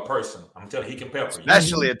pepper a person. I'm telling you, he can pepper.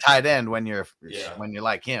 Especially a tight end when you're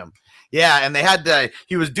like him. Yeah, and they had to.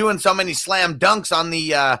 He was doing so many slam dunks on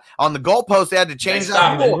the goalpost. They had to change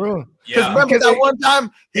that rule. Because remember that one time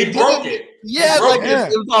he broke it. Yeah,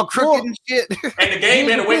 it was all crooked and shit. And the game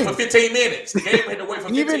had to wait for 15 minutes.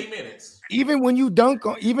 Even when you dunk,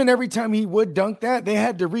 even every time he would dunk that, they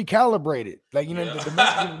had to recalibrate it. Like,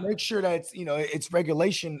 to make sure that it's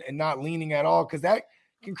regulation and not leaning at all. Because that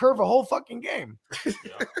can curve a whole fucking game. Yeah.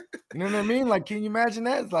 You know what I mean? Like, can you imagine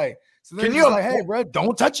that? It's like, so Can then you- like, hey, bro,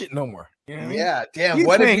 don't touch it no more. You know what I mean? Yeah, damn. He's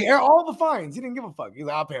What if paying all the fines. He didn't give a fuck. He's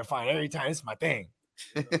like, I'll pay a fine every time. It's my thing.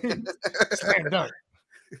 Slam dunk.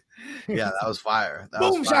 Yeah, that was fire. That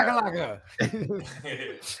Boom was fire. shakalaka.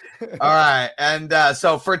 All right. And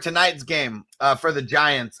so for tonight's game, for the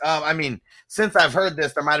Giants, I mean, since I've heard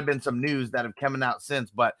this, there might have been some news that have come out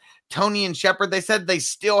since, but Tony and Shepard, they said they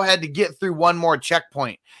still had to get through one more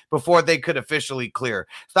checkpoint before they could officially clear.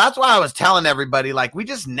 So that's why I was telling everybody, like, we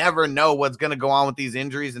just never know what's going to go on with these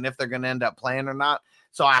injuries and if they're going to end up playing or not.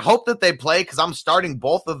 So I hope that they play because I'm starting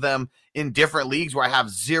both of them in different leagues where I have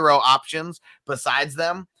zero options besides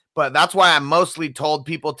them. But that's why I mostly told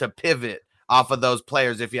people to pivot off of those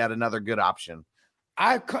players if you had another good option.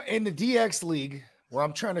 In the DX league where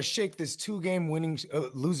I'm trying to shake this 2-game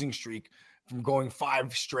losing streak from going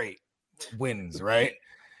 5 straight wins, right?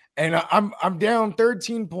 And I'm down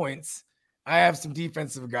 13 points. I have some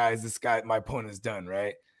defensive guys. My opponent's done,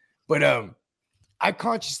 right? But I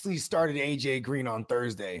consciously started AJ Green on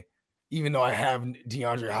Thursday, even though I have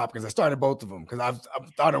DeAndre Hopkins. I started both of them because I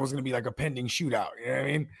thought it was going to be like a pending shootout. You know what I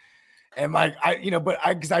mean? And like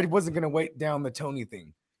because I wasn't going to wait down the Tony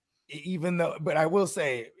thing, but I will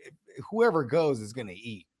say, whoever goes is going to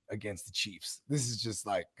eat against the Chiefs. This is just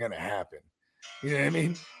like going to happen. You know what I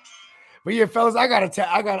mean? But yeah, fellas, I gotta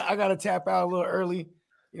tap out a little early.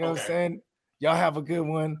 You know what I'm saying? Y'all have a good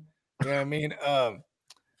one. You know what I mean?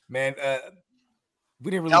 Man,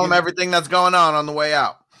 we didn't really tell them everything that's going on the way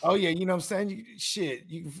out. Oh yeah, you know what I'm saying?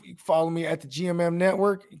 You can follow me at the GMM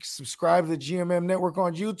Network. You can subscribe to the GMM Network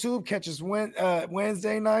on YouTube. Catch us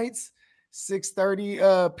Wednesday nights,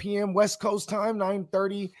 6:30 p.m. West Coast time,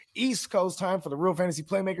 9:30 East Coast time for the Real Fantasy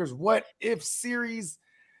Playmakers What If series.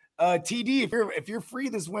 TD, if you're free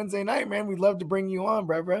this Wednesday night, man, we'd love to bring you on,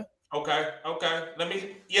 bro. Okay. I'm glad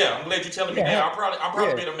you're telling me that. I'll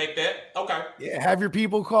probably be able to make that. Okay. Yeah, have your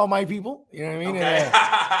people call my people. You know what I mean? Okay.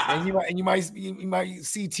 And you might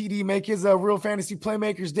see TD make his Real Fantasy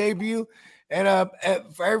Playmakers debut. And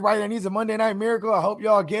for everybody that needs a Monday Night Miracle, I hope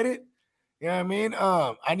y'all get it. You know what I mean?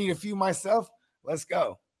 I need a few myself. Let's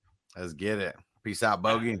go. Let's get it. Peace out,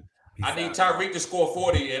 Bogey. I need Tyreek to score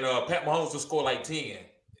 40 and Pat Mahomes to score like 10.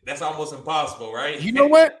 That's almost impossible, right? You know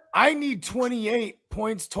what? I need 28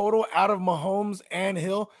 points total out of Mahomes and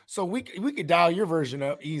Hill, so we could dial your version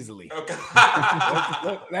up easily. Okay.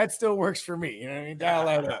 that still works for me. You know what I mean? Dial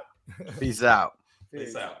that up. Peace out.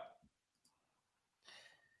 Peace out.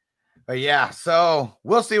 But yeah, so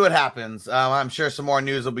we'll see what happens. I'm sure some more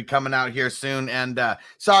news will be coming out here soon. And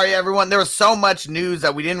sorry, everyone, there was so much news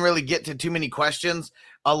that we didn't really get to too many questions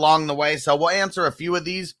along the way. So we'll answer a few of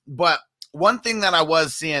these. But one thing that I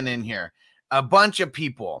was seeing in here, a bunch of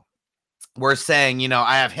people were saying,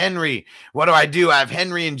 I have Henry. What do? I have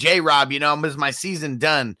Henry and J-Rob, is my season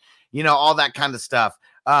done? All that kind of stuff.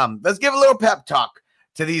 Let's give a little pep talk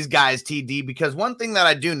to these guys, TD, because one thing that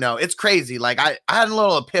I do know, it's crazy. Like I had a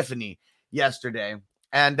little epiphany yesterday,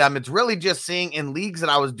 and it's really just seeing in leagues that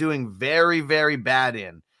I was doing very, very bad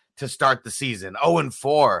in to start the season,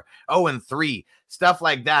 0-4, 0-3, stuff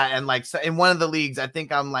like that. And like, so in one of the leagues, I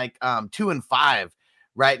think I'm like 2-5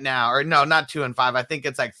 right now, or no, not 2-5. I think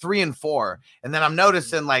it's like 3-4. And then I'm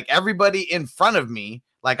noticing like everybody in front of me,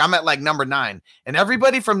 like I'm at like number 9, and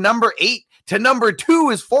everybody from number 8 to number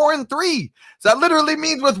 2 is 4-3. So that literally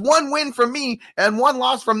means with one win from me and one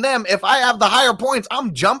loss from them, if I have the higher points,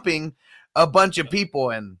 I'm jumping a bunch of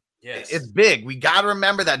people. And yes, it's big. We got to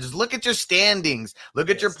remember that. Just look at your standings. Look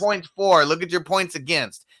at your points for. Look at your points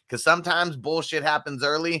against. Because sometimes bullshit happens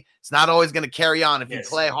early. It's not always going to carry on if you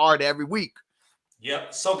play hard every week.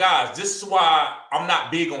 Yep. So, guys, this is why I'm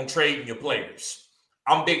not big on trading your players.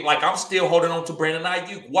 I'm still holding on to Brandon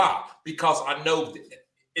Ayuk. Why? Because I know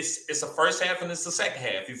it's the first half and it's the second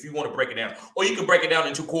half, if you want to break it down. Or you can break it down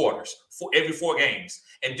into quarters for every 4 games.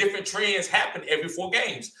 And different trends happen every 4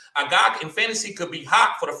 games. A guy in fantasy could be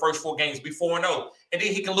hot for the first 4 games, be 4-0, and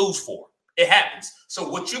then he can lose 4. It happens. So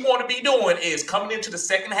what you want to be doing is coming into the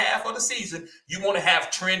second half of the season, you want to have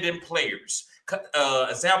trending players.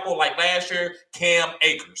 Example, like last year, Cam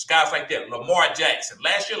Akers, guys like that. Lamar Jackson.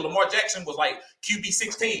 Last year, Lamar Jackson was like QB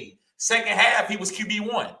 16. Second half, he was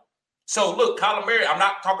QB 1. So look, Kyler Murray, I'm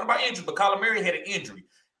not talking about injury, but Kyler Murray had an injury.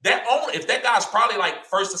 If that guy's probably like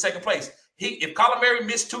first or second place, if Kyler Murray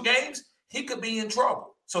missed 2 games, he could be in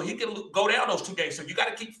trouble. So he can go down those 2 games. So you got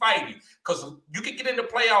to keep fighting, because you can get into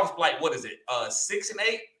playoffs like, what is it? 6 and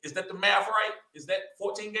 8? Is that the math right? Is that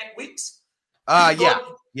 14 weeks?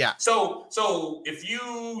 Yeah. So if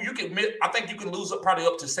you can, I think you can lose probably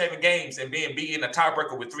up to 7 games and then be in a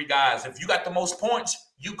tiebreaker with 3 guys. If you got the most points,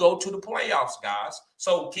 you go to the playoffs, guys.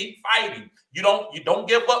 So keep fighting. You don't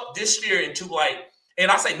give up this year into and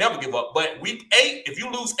I say never give up. But week 8, if you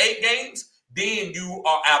lose 8 games, then you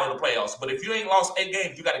are out of the playoffs. But if you ain't lost 8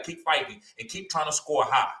 games, you got to keep fighting and keep trying to score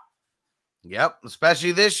high. Yep,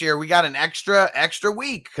 especially this year, we got an extra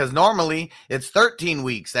week because normally it's 13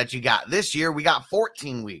 weeks that you got. This year we got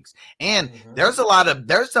 14 weeks, and there's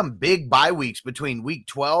some big bye weeks between week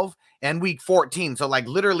 12 and week 14. So like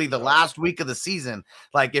literally the last week of the season,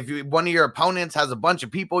 like if one of your opponents has a bunch of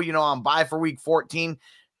people, on bye for week 14,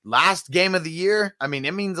 last game of the year, I mean,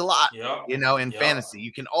 it means a lot. In fantasy,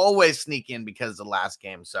 you can always sneak in because of the last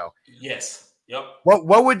game. So yes, yep.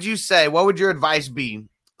 What would you say? What would your advice be?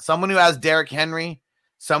 Someone who has Derrick Henry,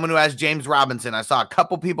 someone who has James Robinson. I saw a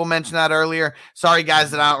couple people mention that earlier. Sorry, guys,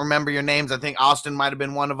 that I don't remember your names. I think Austin might have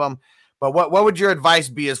been one of them. But what would your advice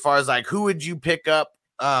be as far as like who would you pick up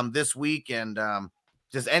this week and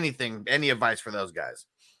just anything, any advice for those guys?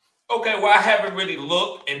 Okay, well, I haven't really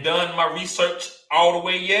looked and done my research all the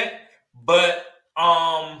way yet. But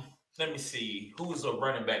let me see. Who's a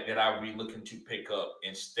running back that I would be looking to pick up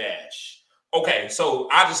and stash? Okay, so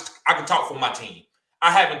I can talk for my team. I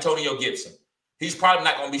have Antonio Gibson. He's probably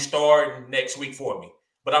not going to be starting next week for me,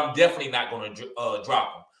 but I'm definitely not going to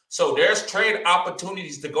drop him. So there's trade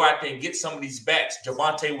opportunities to go out there and get some of these backs.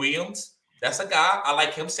 Javonte Williams, that's a guy. I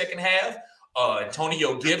like him second half.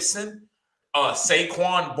 Antonio Gibson,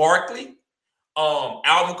 Saquon Barkley,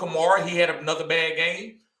 Alvin Kamara. He had another bad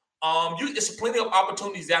game. It's plenty of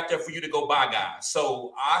opportunities out there for you to go buy guys.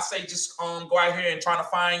 So I say just go out here and try to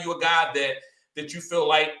find you a guy that you feel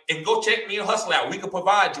like, and go check me and Hustle out. We can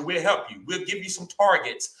provide you. We'll help you. We'll give you some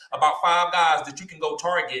targets, about 5 guys that you can go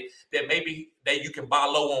target that maybe that you can buy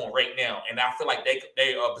low on right now. And I feel like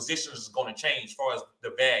their positions is going to change as far as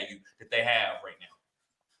the value that they have right now.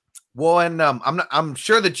 Well, and I'm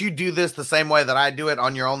sure that you do this the same way that I do it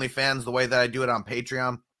on your OnlyFans, the way that I do it on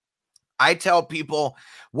Patreon. I tell people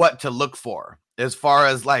what to look for. As far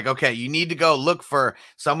as like, okay, you need to go look for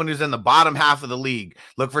someone who's in the bottom half of the league.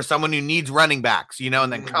 Look for someone who needs running backs, and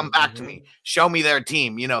then come back to me. Show me their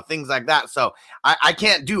team, things like that. So I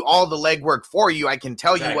can't do all the legwork for you. I can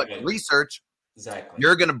tell you what to research. Exactly.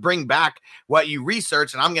 You're going to bring back what you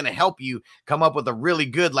research, and I'm going to help you come up with a really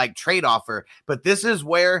good trade offer. But this is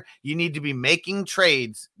where you need to be making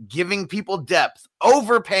trades, giving people depth,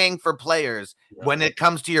 overpaying for players when it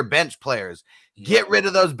comes to your bench players. Get rid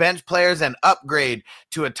of those bench players and upgrade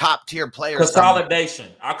to a top tier player. Consolidation.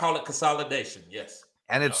 I call it consolidation. Yes.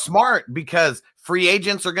 And it's smart because free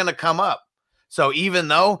agents are going to come up. So even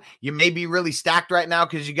though you may be really stacked right now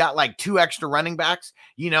because you got 2 extra running backs,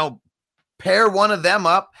 pair one of them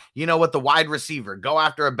up, with the wide receiver. Go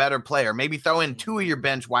after a better player. Maybe throw in 2 of your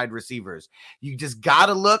bench wide receivers. You just got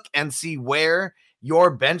to look and see where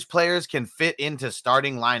your bench players can fit into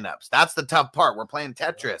starting lineups. That's the tough part. We're playing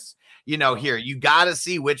Tetris, here. You got to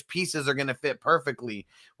see which pieces are going to fit perfectly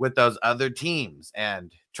with those other teams.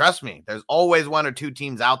 And trust me, there's always 1 or 2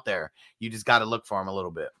 teams out there. You just got to look for them a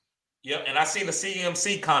little bit. Yep, and I seen the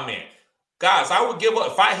CMC comment. Guys, I would give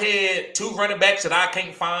up if I had 2 running backs that I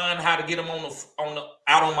can't find how to get them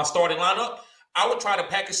out on my starting lineup. I would try to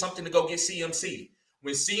package something to go get CMC.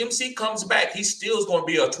 When CMC comes back, he still is going to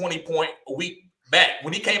be a 20-point a week back.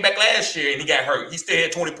 When he came back last year and he got hurt, he still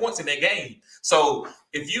had 20 points in that game. So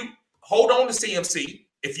if you hold on to CMC,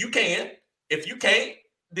 if you can, if you can't,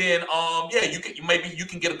 then you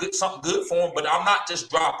can get something good for him. But I'm not just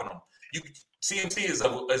dropping him. CMC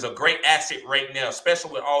is a great asset right now,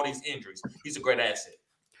 especially with all these injuries. He's a great asset.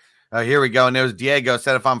 Here we go. And it was Diego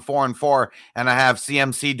said, if I'm 4-4 and I have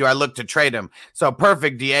CMC, do I look to trade him? So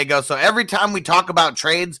perfect, Diego. So every time we talk about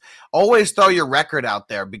trades, always throw your record out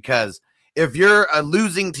there, because if you're a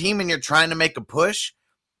losing team and you're trying to make a push,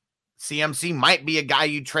 CMC might be a guy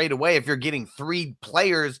you trade away if you're getting 3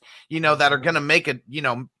 players, that are going to make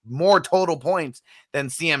more total points than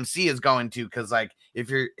CMC is going to. Because if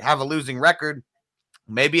you have a losing record,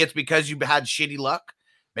 maybe it's because you had shitty luck.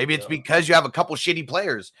 Maybe it's because you have a couple shitty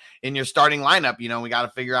players in your starting lineup. We got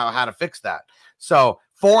to figure out how to fix that. So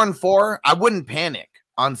 4-4, I wouldn't panic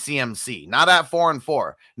on CMC. Not at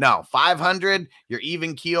 4-4. No, 500. You're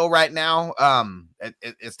even keel right now.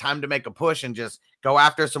 It's time to make a push and just go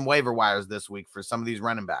after some waiver wires this week for some of these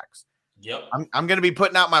running backs. Yep. I'm going to be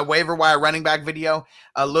putting out my waiver wire running back video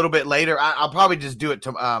a little bit later. I'll probably just do it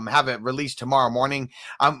to have it released tomorrow morning.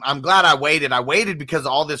 I'm glad I waited. I waited because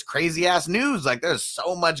of all this crazy ass news. There's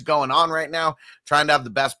so much going on right now, trying to have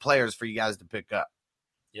the best players for you guys to pick up.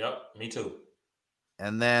 Yep. Me too.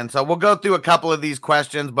 And then, so we'll go through a couple of these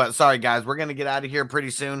questions, but sorry guys, we're going to get out of here pretty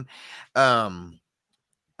soon.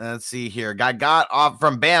 Let's see here. I got off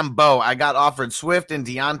from Bambo. I got offered Swift and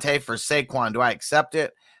Deontay for Saquon. Do I accept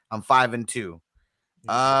it? I'm 5-2.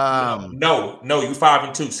 No, you 5-2.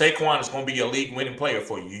 Saquon is going to be a league winning player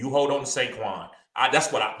for you. You hold on to Saquon.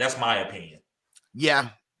 That's my opinion. Yeah.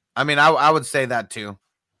 I mean, I would say that too.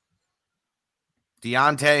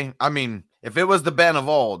 Deontay, I mean, if it was the Ben of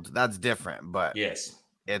old, that's different, but yes,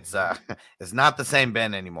 it's not the same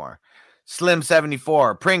Ben anymore. Slim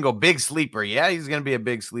 74, Pringle, big sleeper. Yeah, he's going to be a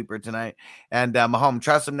big sleeper tonight. And Mahomes,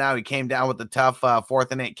 trust him now. He came down with a tough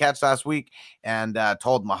 4th and 8 catch last week and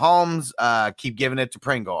told Mahomes, keep giving it to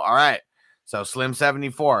Pringle. All right. So Slim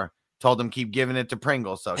 74 told him keep giving it to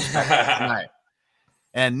Pringle. So tonight.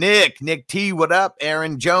 And Nick T, what up?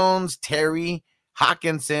 Aaron Jones, Terry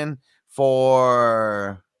Hawkinson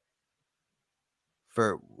for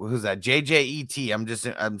who's that? JJET.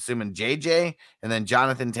 I'm assuming JJ and then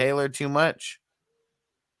Jonathan Taylor too much.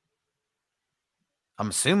 I'm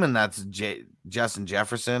assuming that's Justin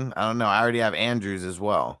Jefferson. I don't know. I already have Andrews as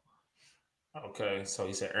well. Okay, so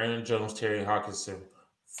he said Aaron Jones, Terry Hawkinson.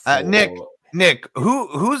 Nick,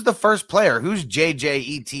 who's the first player? Who's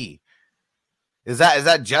JJET? Is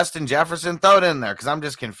that Justin Jefferson? Throw it in there because I'm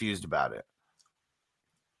just confused about it.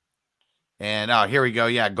 And here we go.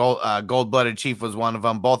 Yeah, Gold-Blooded Chief was one of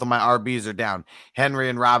them. Both of my RBs are down. Henry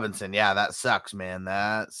and Robinson. Yeah, that sucks, man.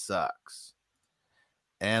 That sucks.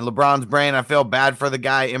 And LeBron's brain, I feel bad for the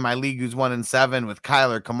guy in my league who's 1-7 with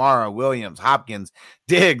Kyler, Kamara, Williams, Hopkins,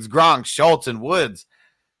 Diggs, Gronk, Schultz, and Woods.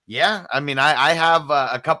 Yeah, I mean, I have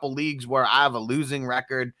a couple leagues where I have a losing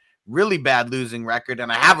record, really bad losing record,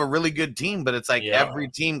 and I have a really good team, but it's like every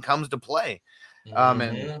team comes to play.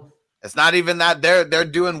 And it's not even that they're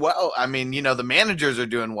doing well. I mean, the managers are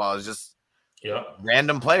doing well. It's just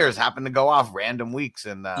random players happen to go off random weeks.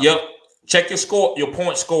 And check your score, your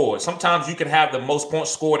points scored. Sometimes you can have the most points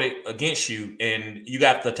scored against you, and you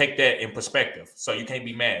got to take that in perspective. So you can't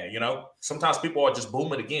be mad. Sometimes people are just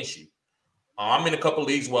booming against you. I'm in a couple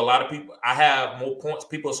leagues where a lot of people, I have more points.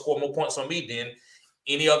 People score more points on me than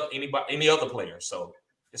any other player. So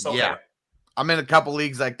it's okay. Yeah. I'm in a couple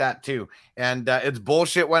leagues like that too. And it's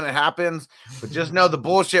bullshit when it happens, but just know the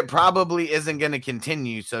bullshit probably isn't going to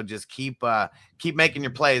continue. So just keep making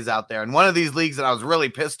your plays out there. And one of these leagues that I was really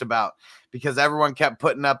pissed about because everyone kept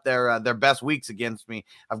putting up their best weeks against me.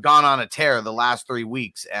 I've gone on a tear the last 3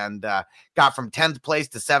 weeks and got from 10th place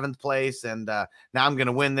to 7th place. And now I'm going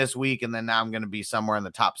to win this week. And then now I'm going to be somewhere in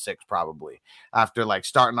the top 6 probably after like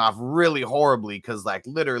starting off really horribly. Cause like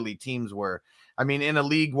literally teams were, in a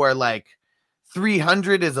league where like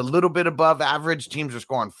 300 is a little bit above average. Teams are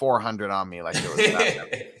scoring 400 on me. Like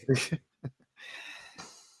it was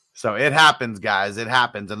So it happens, guys. It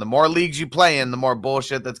happens. And the more leagues you play in, the more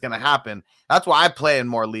bullshit that's going to happen. That's why I play in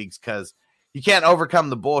more leagues because you can't overcome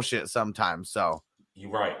the bullshit sometimes. So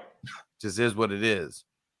you're right. Just is what it is.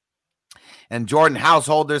 And Jordan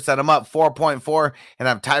Householder set him up 4.4 and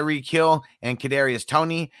I have Tyreek Hill and Kadarius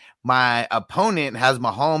Toney. My opponent has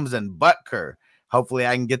Mahomes and Butker. Hopefully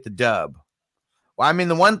I can get the dub. Well,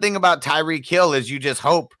 the one thing about Tyreek Hill is you just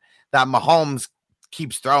hope that Mahomes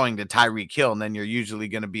keeps throwing to Tyreek Hill, and then you're usually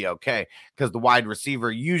going to be okay because the wide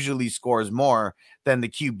receiver usually scores more than the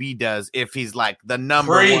QB does if he's like the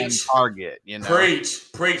number one target.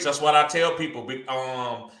 Preach. That's what I tell people.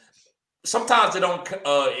 Sometimes they don't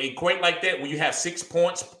equate like that when you have 6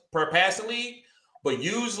 points per passing league, but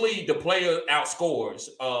usually the player outscores,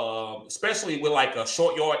 especially with like a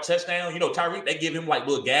short yard touchdown. Tyreek, they give him like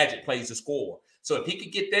little gadget plays to score. So if he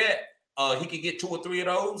could get that, he could get 2 or 3 of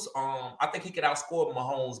those. I think he could outscore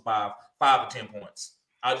Mahomes by 5 or 10 points.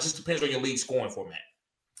 It just depends on your league scoring format.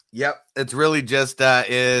 Yep. It's really just,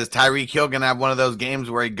 is Tyreek Hill going to have one of those games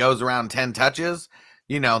where he goes around 10 touches?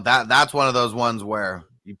 That's one of those ones where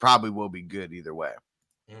you probably will be good either way.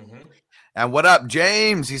 Mm-hmm. And what up,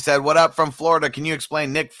 James? He said, what up from Florida? Can you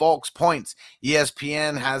explain Nick Folk's points?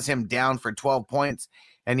 ESPN has him down for 12 points,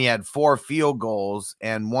 and he had 4 field goals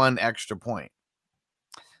and 1 extra point.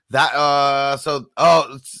 So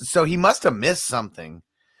he must have missed something.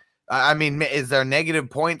 Is there negative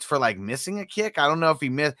points for like missing a kick? I don't know if he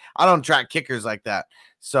missed. I don't track kickers like that.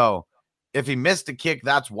 So if he missed a kick,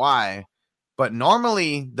 that's why. But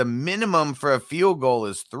normally the minimum for a field goal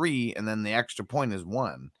is 3, and then the extra point is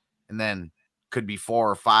 1, and then could be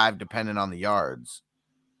 4 or 5 depending on the yards.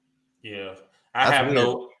 Yeah, I have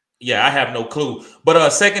no clue.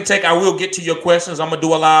 But second take, I will get to your questions. I'm gonna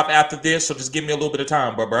do a live after this, so just give me a little bit of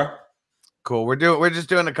time, bro. Cool. We're just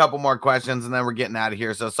doing a couple more questions, and then we're getting out of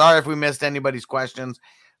here. So sorry if we missed anybody's questions.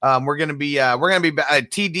 We're gonna be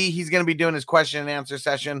TD. He's gonna be doing his question and answer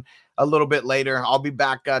session a little bit later. I'll be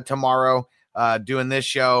back tomorrow doing this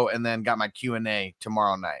show, and then got my Q&A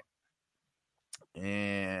tomorrow night.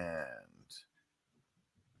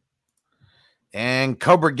 And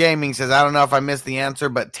Cobra Gaming says, I don't know if I missed the answer,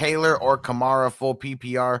 but Taylor or Kamara full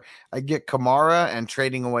PPR. I get Kamara and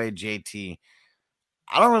trading away JT.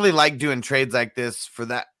 I don't really like doing trades like this for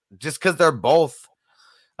that, just because they're both,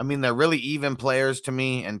 I mean, they're really even players to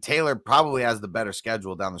me, and Taylor probably has the better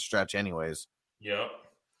schedule down the stretch anyways. Yep.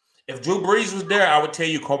 If Drew Brees was there, I would tell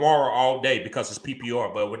you Kamara all day because it's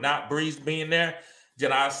PPR. But with not Brees being there,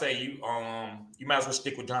 then I say you might as well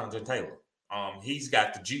stick with Jonathan Taylor. He's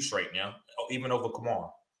got the juice right now, even over Kamara.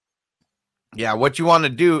 Yeah, what you want to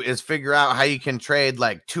do is figure out how you can trade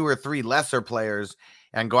like 2 or 3 lesser players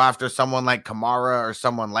and go after someone like Kamara or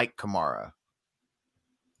someone like Kamara.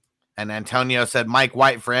 And Antonio said Mike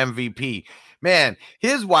White for MVP. Man,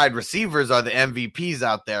 his wide receivers are the MVPs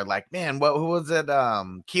out there. Like, man, who was it?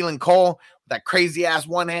 Keelan Cole, that crazy ass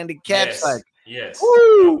one-handed catch. Yes. Like, yes,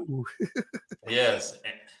 woo! yes,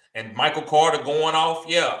 and Michael Carter going off.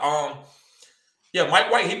 Yeah,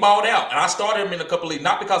 Mike White, he balled out, and I started him in a couple of leagues,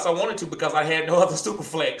 not because I wanted to, because I had no other super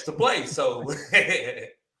flex to play. So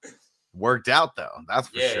worked out though. That's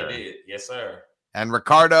for sure. Yeah, it did. Yes, sir. And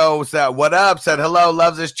Ricardo said, what up? Said, hello,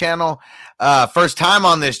 loves this channel. First time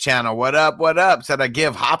on this channel. What up? What up? Said, I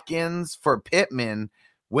give Hopkins for Pittman,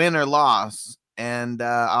 win or loss. And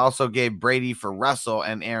I also gave Brady for Russell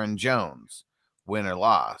and Aaron Jones, win or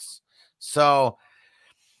loss. So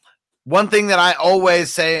one thing that I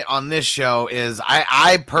always say on this show is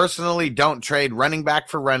I personally don't trade running back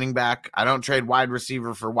for running back. I don't trade wide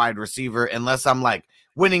receiver for wide receiver unless I'm like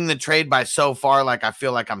winning the trade by so far, like I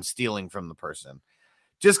feel like I'm stealing from the person.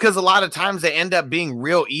 Just because a lot of times they end up being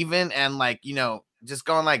real even and like, you know, just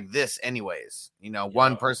going like this anyways. You know,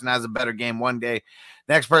 one person has a better game one day,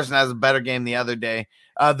 next person has a better game the other day.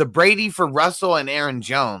 The Brady for Russell and Aaron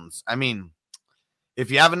Jones. I mean,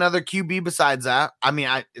 if you have another QB besides that, I mean,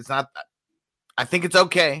 I think it's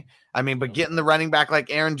okay. I mean, but getting the running back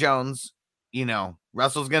like Aaron Jones, you know,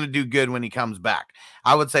 Russell's going to do good when he comes back.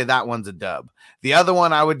 I would say that one's a dub. The other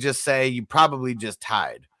one, I would just say you probably just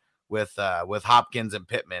tied with Hopkins and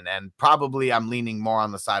Pittman, and probably I'm leaning more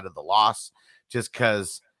on the side of the loss just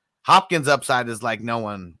because Hopkins' upside is like no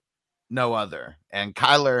other, and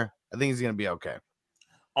Kyler, I think he's going to be okay.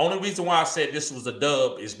 Only reason why I said this was a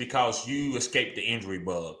dub is because you escaped the injury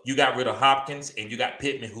bug. You got rid of Hopkins and you got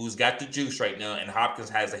Pittman, who's got the juice right now, and Hopkins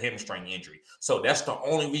has a hamstring injury. So that's the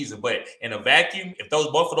only reason. But in a vacuum, if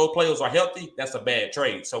both of those players are healthy, that's a bad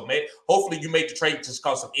trade. So hopefully you make the trade just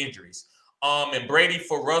because of injuries. And Brady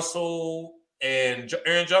for Russell and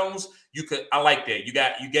Aaron Jones, I like that.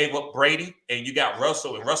 You gave up Brady and you got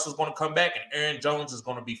Russell, and Russell's going to come back, and Aaron Jones is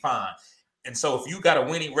going to be fine. And so if you got a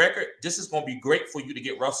winning record, this is going to be great for you to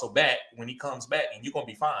get Russell back when he comes back, and you're going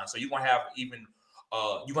to be fine. So you're going to have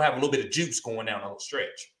a little bit of juice going down the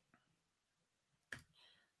stretch.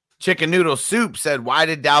 Chicken Noodle Soup said, why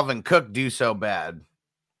did Dalvin Cook do so bad?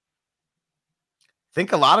 I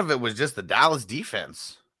think a lot of it was just the Dallas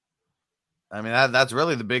defense. I mean, that's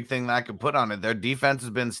really the big thing that I could put on it. Their defense has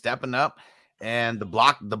been stepping up, and the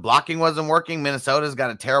blocking wasn't working. Minnesota's got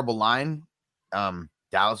a terrible line.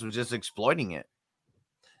 Dallas was just exploiting it.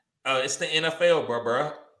 It's the NFL,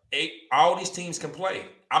 bro. All these teams can play.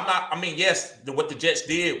 Yes, what the Jets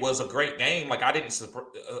did was a great game. Like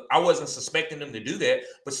I wasn't suspecting them to do that,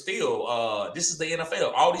 but still, this is the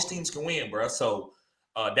NFL. All these teams can win, bro. So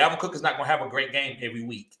Dalvin Cook is not going to have a great game every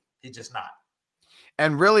week. He's just not.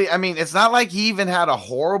 And really, I mean, it's not like he even had a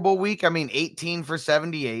horrible week. I mean, 18 for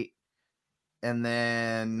 78. And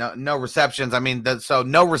then no receptions. I mean, so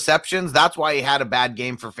no receptions. That's why he had a bad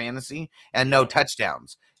game for fantasy, and no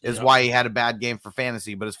touchdowns is why he had a bad game for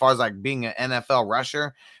fantasy. But as far as like being an NFL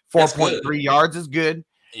rusher, 4.3 yards is good.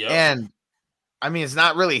 Yep. And I mean, it's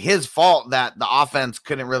not really his fault that the offense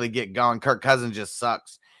couldn't really get going. Kirk Cousins just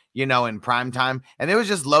sucks, you know, in prime time. And it was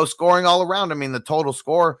just low scoring all around. I mean, the total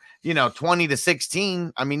score,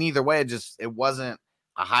 20-16. I mean, either way, it wasn't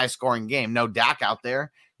a high scoring game. No Dak out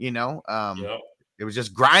there. It was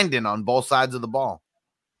just grinding on both sides of the ball.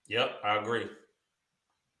 Yep, I agree.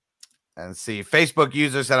 And see, Facebook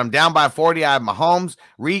user said, I'm down by 40. I have Mahomes,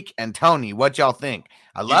 Reek, and Tony. What y'all think?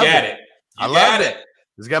 I love it. I love it.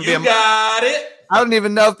 It's gonna be got it. I don't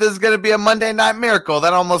even know if this is going to be a Monday Night Miracle.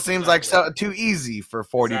 That almost seems like too easy for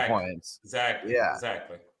 40 points. Exactly. Yeah.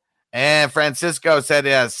 Exactly. And Francisco said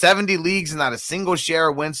he has 70 leagues and not a single share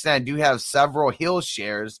of Winston. I do have several Hill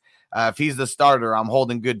shares. If he's the starter, I'm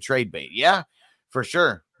holding good trade bait. Yeah, for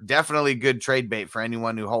sure. Definitely good trade bait for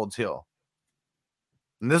anyone who holds Hill.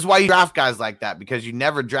 And this is why you draft guys like that, because you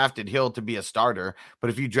never drafted Hill to be a starter.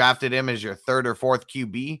 But if you drafted him as your third or fourth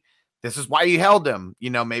QB, this is why you held him.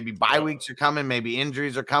 You know, maybe bye weeks are coming, maybe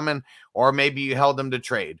injuries are coming, or maybe you held him to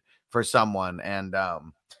trade for someone. And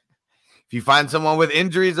if you find someone with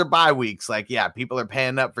injuries or bye weeks, like, yeah, people are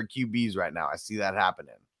paying up for QBs right now. I see that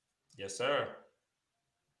happening. Yes, sir.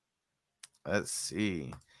 Let's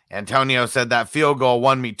see. Antonio said that field goal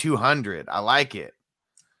won me 200. I like it.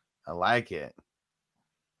 I like it.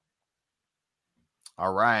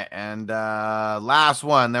 All right. And last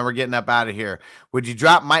one, then we're getting up out of here. Would you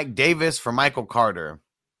drop Mike Davis for Michael Carter?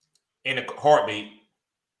 In a heartbeat.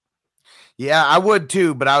 Yeah, I would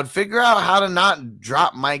too, but I would figure out how to not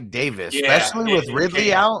drop Mike Davis, especially with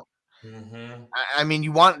Ridley out. Mm-hmm. I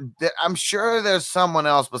mean, I'm sure there's someone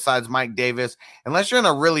else besides Mike Davis, unless you're in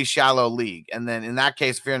a really shallow league. And then in that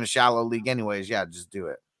case, if you're in a shallow league anyways, yeah, just do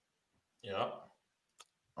it. Yep.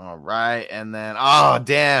 All right. And then, oh,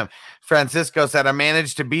 damn. Francisco said, I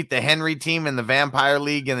managed to beat the Henry team in the Vampire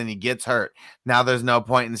League, and then he gets hurt. Now there's no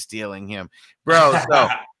point in stealing him. Bro, so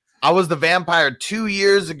I was the Vampire 2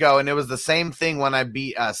 years ago, and it was the same thing when I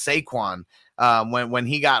beat Saquon. When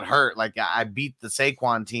he got hurt, like I beat the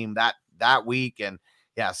Saquon team that week, and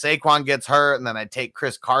yeah, Saquon gets hurt, and then I take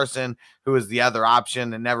Chris Carson, who was the other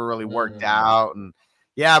option, and never really worked out. And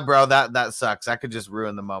yeah, bro, that sucks. That could just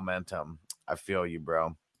ruin the momentum. I feel you,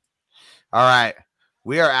 bro. All right,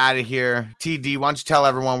 we are out of here. TD, why don't you tell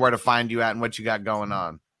everyone where to find you at and what you got going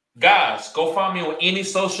on? Guys, go find me on any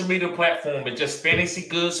social media platform. It's just Fantasy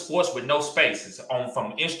Good Sports with no spaces.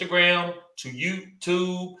 From Instagram to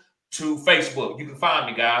YouTube to Facebook. You can find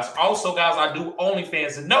me, guys. Also, guys, I do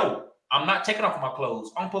OnlyFans. And no, I'm not taking off my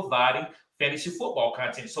clothes. I'm providing fantasy football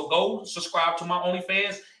content. So go subscribe to my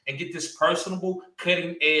OnlyFans and get this personable,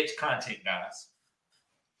 cutting-edge content, guys.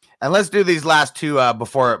 And let's do these last two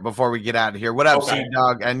before we get out of here. What up, Okay.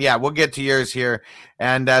 C-Dog? And yeah, we'll get to yours here.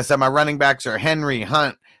 And so my running backs are Henry,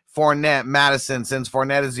 Hunt, Fournette, Madison. Since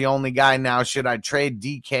Fournette is the only guy now, should I trade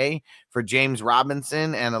DK for James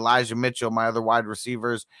Robinson and Elijah Mitchell? My other wide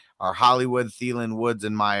receivers are Hollywood, Thielen, Woods,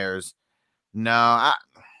 and Myers. No, I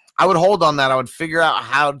would hold on that. I would figure out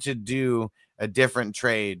how to do a different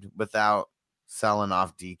trade without selling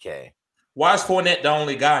off DK. Why is Fournette the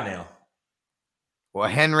only guy now? Well,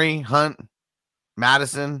 Henry, Hunt,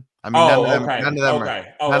 Madison. I mean, none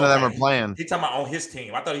of them are playing. He's talking about on his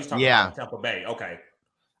team. I thought he was talking about Tampa Bay. Okay.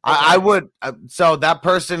 I would. So that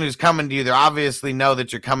person who's coming to you, they obviously know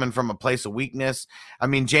that you're coming from a place of weakness. I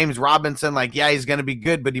mean, James Robinson, like, yeah, he's going to be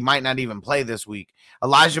good, but he might not even play this week.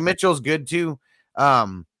 Elijah Mitchell's good too.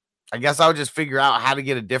 I guess I would just figure out how to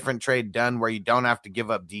get a different trade done where you don't have to give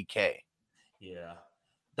up DK. Yeah.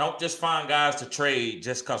 Don't just find guys to trade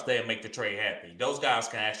just because they make the trade happy. Those guys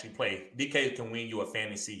can actually play. DK can win you a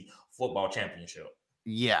fantasy football championship.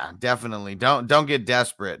 Yeah, definitely. Don't get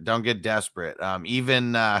desperate. Don't get desperate.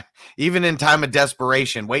 Even in time of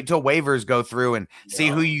desperation, wait till waivers go through and see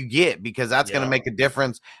who you get, because that's going to make a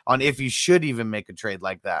difference on if you should even make a trade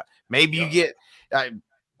like that. Maybe you get.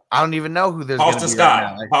 I don't even know who there's Boston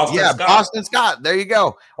Scott. Boston Scott. There you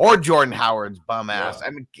go. Or Jordan Howard's bum ass. I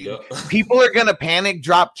mean, people are gonna panic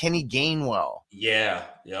drop Kenny Gainwell. Yeah.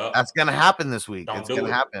 That's gonna happen this week. It's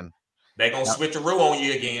gonna happen. They're gonna switch a rule on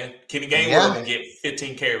you again. Kenny Gainwell gonna get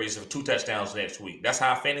 15 carries and 2 touchdowns next week. That's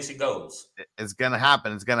how fantasy goes. It's gonna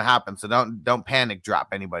happen. It's gonna happen. So don't panic drop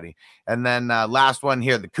anybody. And then last one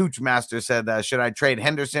here, the Cooch Master said, should I trade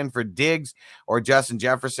Henderson for Diggs or Justin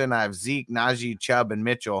Jefferson? I have Zeke, Najee, Chubb, and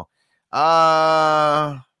Mitchell.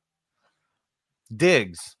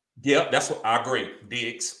 Diggs. Yep, that's what I agree.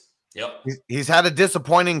 Diggs. Yep. He's had a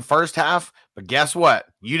disappointing first half, but guess what?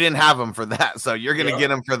 You didn't have him for that. So you're going to get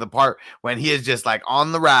him for the part when he is just like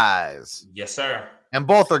on the rise. Yes, sir. And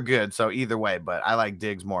both are good. So either way, but I like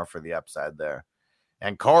Diggs more for the upside there.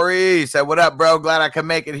 And Corey said, what up, bro? Glad I could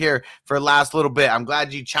make it here for the last little bit. I'm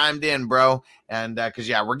glad you chimed in, bro. And because,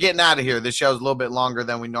 we're getting out of here. This show's a little bit longer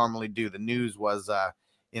than we normally do. The news was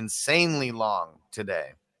insanely long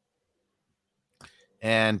today.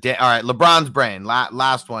 And all right, LeBron's brain.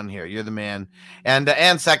 Last one here. You're the man.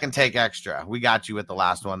 And second take extra. We got you with the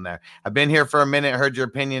last one there. I've been here for a minute. Heard your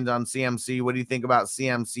opinions on CMC. What do you think about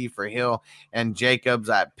CMC for Hill and Jacobs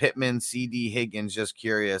at Pittman, CD, Higgins? Just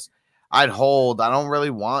curious. I'd hold. I don't really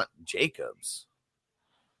want Jacobs.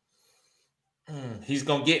 He's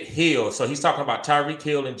gonna get Hill. So he's talking about Tyreek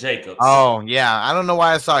Hill and Jacobs. Oh yeah. I don't know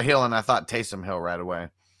why I saw Hill and I thought Taysom Hill right away.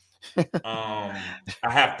 I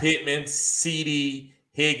have Pittman, CD,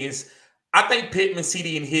 Higgins. I think Pittman,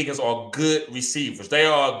 CD, and Higgins are good receivers. They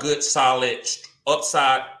are a good, solid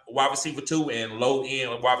upside wide receiver 2 and low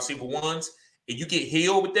end wide receiver 1s. If you get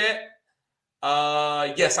Hill with that,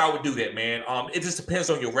 Yes, I would do that, man. It just depends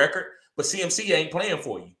on your record, but CMC ain't playing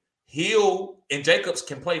for you. Hill and Jacobs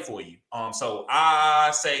can play for you. So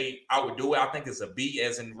I say I would do it. I think it's a B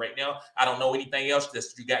as in right now. I don't know anything else that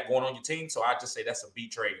you got going on your team, so I just say that's a B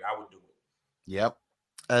trade. I would do it. Yep.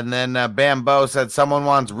 And then Bambo said someone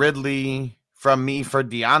wants Ridley from me for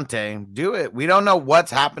Deontay. Do it. We don't know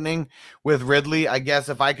what's happening with Ridley. I guess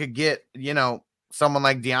if I could get, someone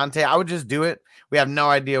like Deontay, I would just do it. We have no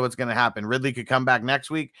idea what's going to happen. Ridley could come back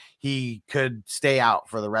next week. He could stay out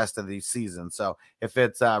for the rest of the season. So if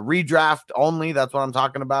it's redraft only, that's what I'm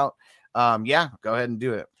talking about. Yeah, go ahead and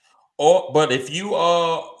do it. But if you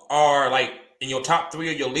are like in your top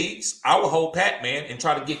 3 of your leagues, I would hold Pat, man, and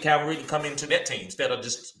try to get Calvin Ridley to come into that team instead of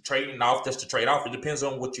just trading off just to trade off. It depends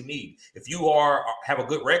on what you need. If you have a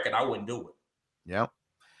good record, I wouldn't do it. Yep.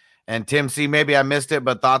 And Tim C, maybe I missed it,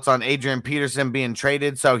 but thoughts on Adrian Peterson being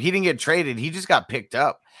traded. So he didn't get traded. He just got picked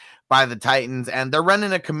up by the Titans, and they're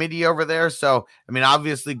running a committee over there. So, I mean,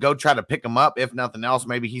 obviously go try to pick him up. If nothing else,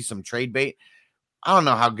 maybe he's some trade bait. I don't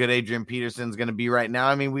know how good Adrian Peterson's going to be right now.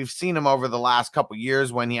 I mean, we've seen him over the last couple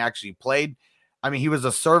years when he actually played. I mean, he was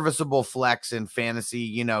a serviceable flex in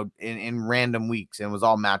fantasy, in random weeks, and was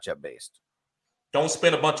all matchup based. Don't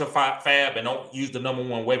spend a bunch of fab and don't use the number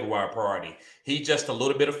 1 waiver wire priority. He just a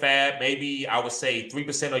little bit of fab. Maybe I would say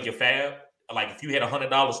 3% of your fab. Like if you had $100,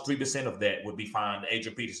 3% of that would be fine.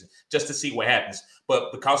 Adrian Peterson, just to see what happens.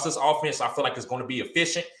 But because this offense, I feel like it's going to be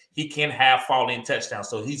efficient. He can have fall-in touchdowns.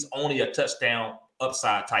 So he's only a touchdown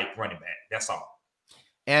upside type running back. That's all.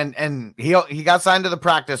 And he got signed to the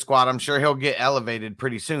practice squad. I'm sure he'll get elevated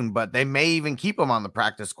pretty soon, but they may even keep him on the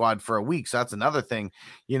practice squad for a week. So that's another thing,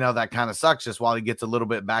 that kind of sucks just while he gets a little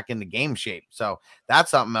bit back into game shape. So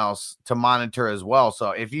that's something else to monitor as well.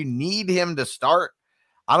 So if you need him to start,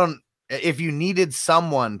 if you needed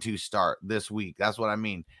someone to start this week, that's what I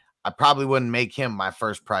mean. I probably wouldn't make him my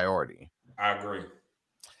first priority. I agree.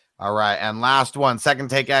 All right. And last one, second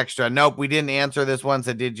take extra. Nope, we didn't answer this one.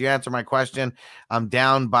 So did you answer my question? I'm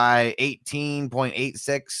down by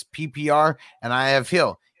 18.86 PPR and I have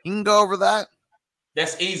Hill. You can go over that.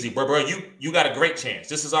 That's easy, bro. You got a great chance.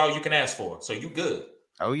 This is all you can ask for. So you good.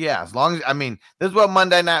 Oh, yeah. As long as, this is what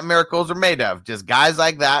Monday Night Miracles are made of. Just guys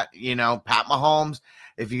like that, Pat Mahomes.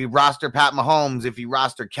 If you roster Pat Mahomes, if you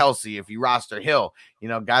roster Kelsey, if you roster Hill,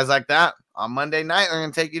 guys like that on Monday night are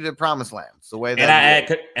going to take you to the promised land. It's the way that I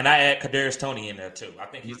add Kadarius Toney in there too. I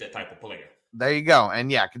think he's that type of player. There you go.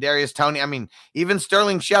 And yeah, Kadarius Toney. Even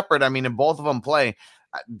Sterling Shepard. If both of them play,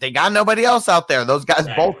 they got nobody else out there. Those guys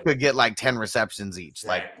both could get like 10 receptions each.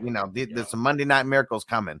 There's some Monday Night Miracles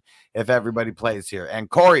coming if everybody plays here. And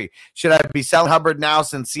Corey, should I be selling Hubbard now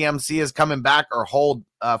since CMC is coming back or hold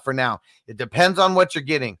for now? It depends on what you're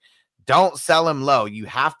getting. Don't sell him low. You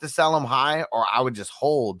have to sell him high, or I would just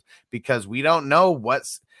hold because we don't know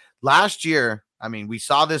what's last year. We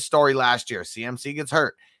saw this story last year. CMC gets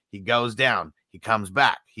hurt. He goes down. He comes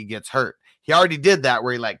back. He gets hurt. He already did that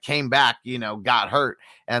where he came back, got hurt.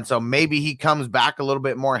 And so maybe he comes back a little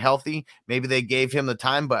bit more healthy. Maybe they gave him the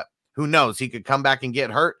time, but who knows? He could come back and get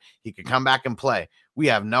hurt. He could come back and play. We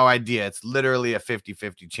have no idea. It's literally a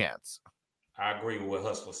 50-50 chance. I agree with what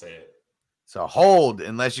Hustler said. So hold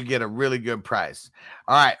unless you get a really good price.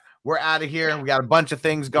 All right. We're out of here. We got a bunch of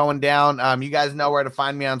things going down. You guys know where to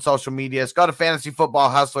find me on social media. Go to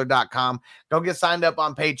fantasyfootballhustler.com. Go get signed up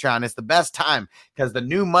on Patreon. It's the best time because the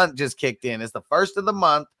new month just kicked in. It's the first of the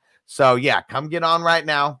month. So, yeah, come get on right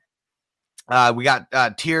now. We got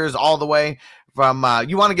tiers all the way from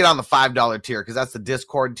you want to get on the $5 tier because that's the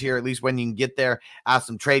Discord tier, at least when you can get there, ask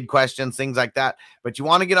some trade questions, things like that. But you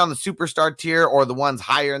want to get on the Superstar tier or the ones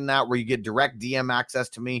higher than that where you get direct DM access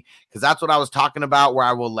to me, because that's what I was talking about, where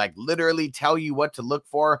I will literally tell you what to look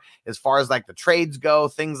for as far as the trades go,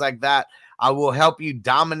 things like that. I will help you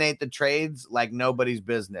dominate the trades like nobody's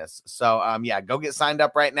business. So, go get signed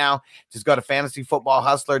up right now. Just go to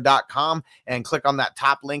fantasyfootballhustler.com and click on that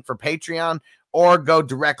top link for Patreon, or go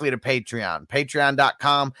directly to Patreon,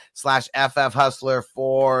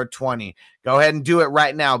 patreon.com/FFHustler420. Go ahead and do it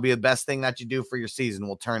right now. It'll be the best thing that you do for your season.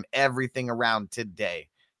 We'll turn everything around today.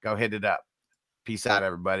 Go hit it up. Peace out,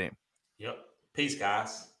 everybody. Yep. Peace,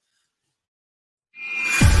 guys.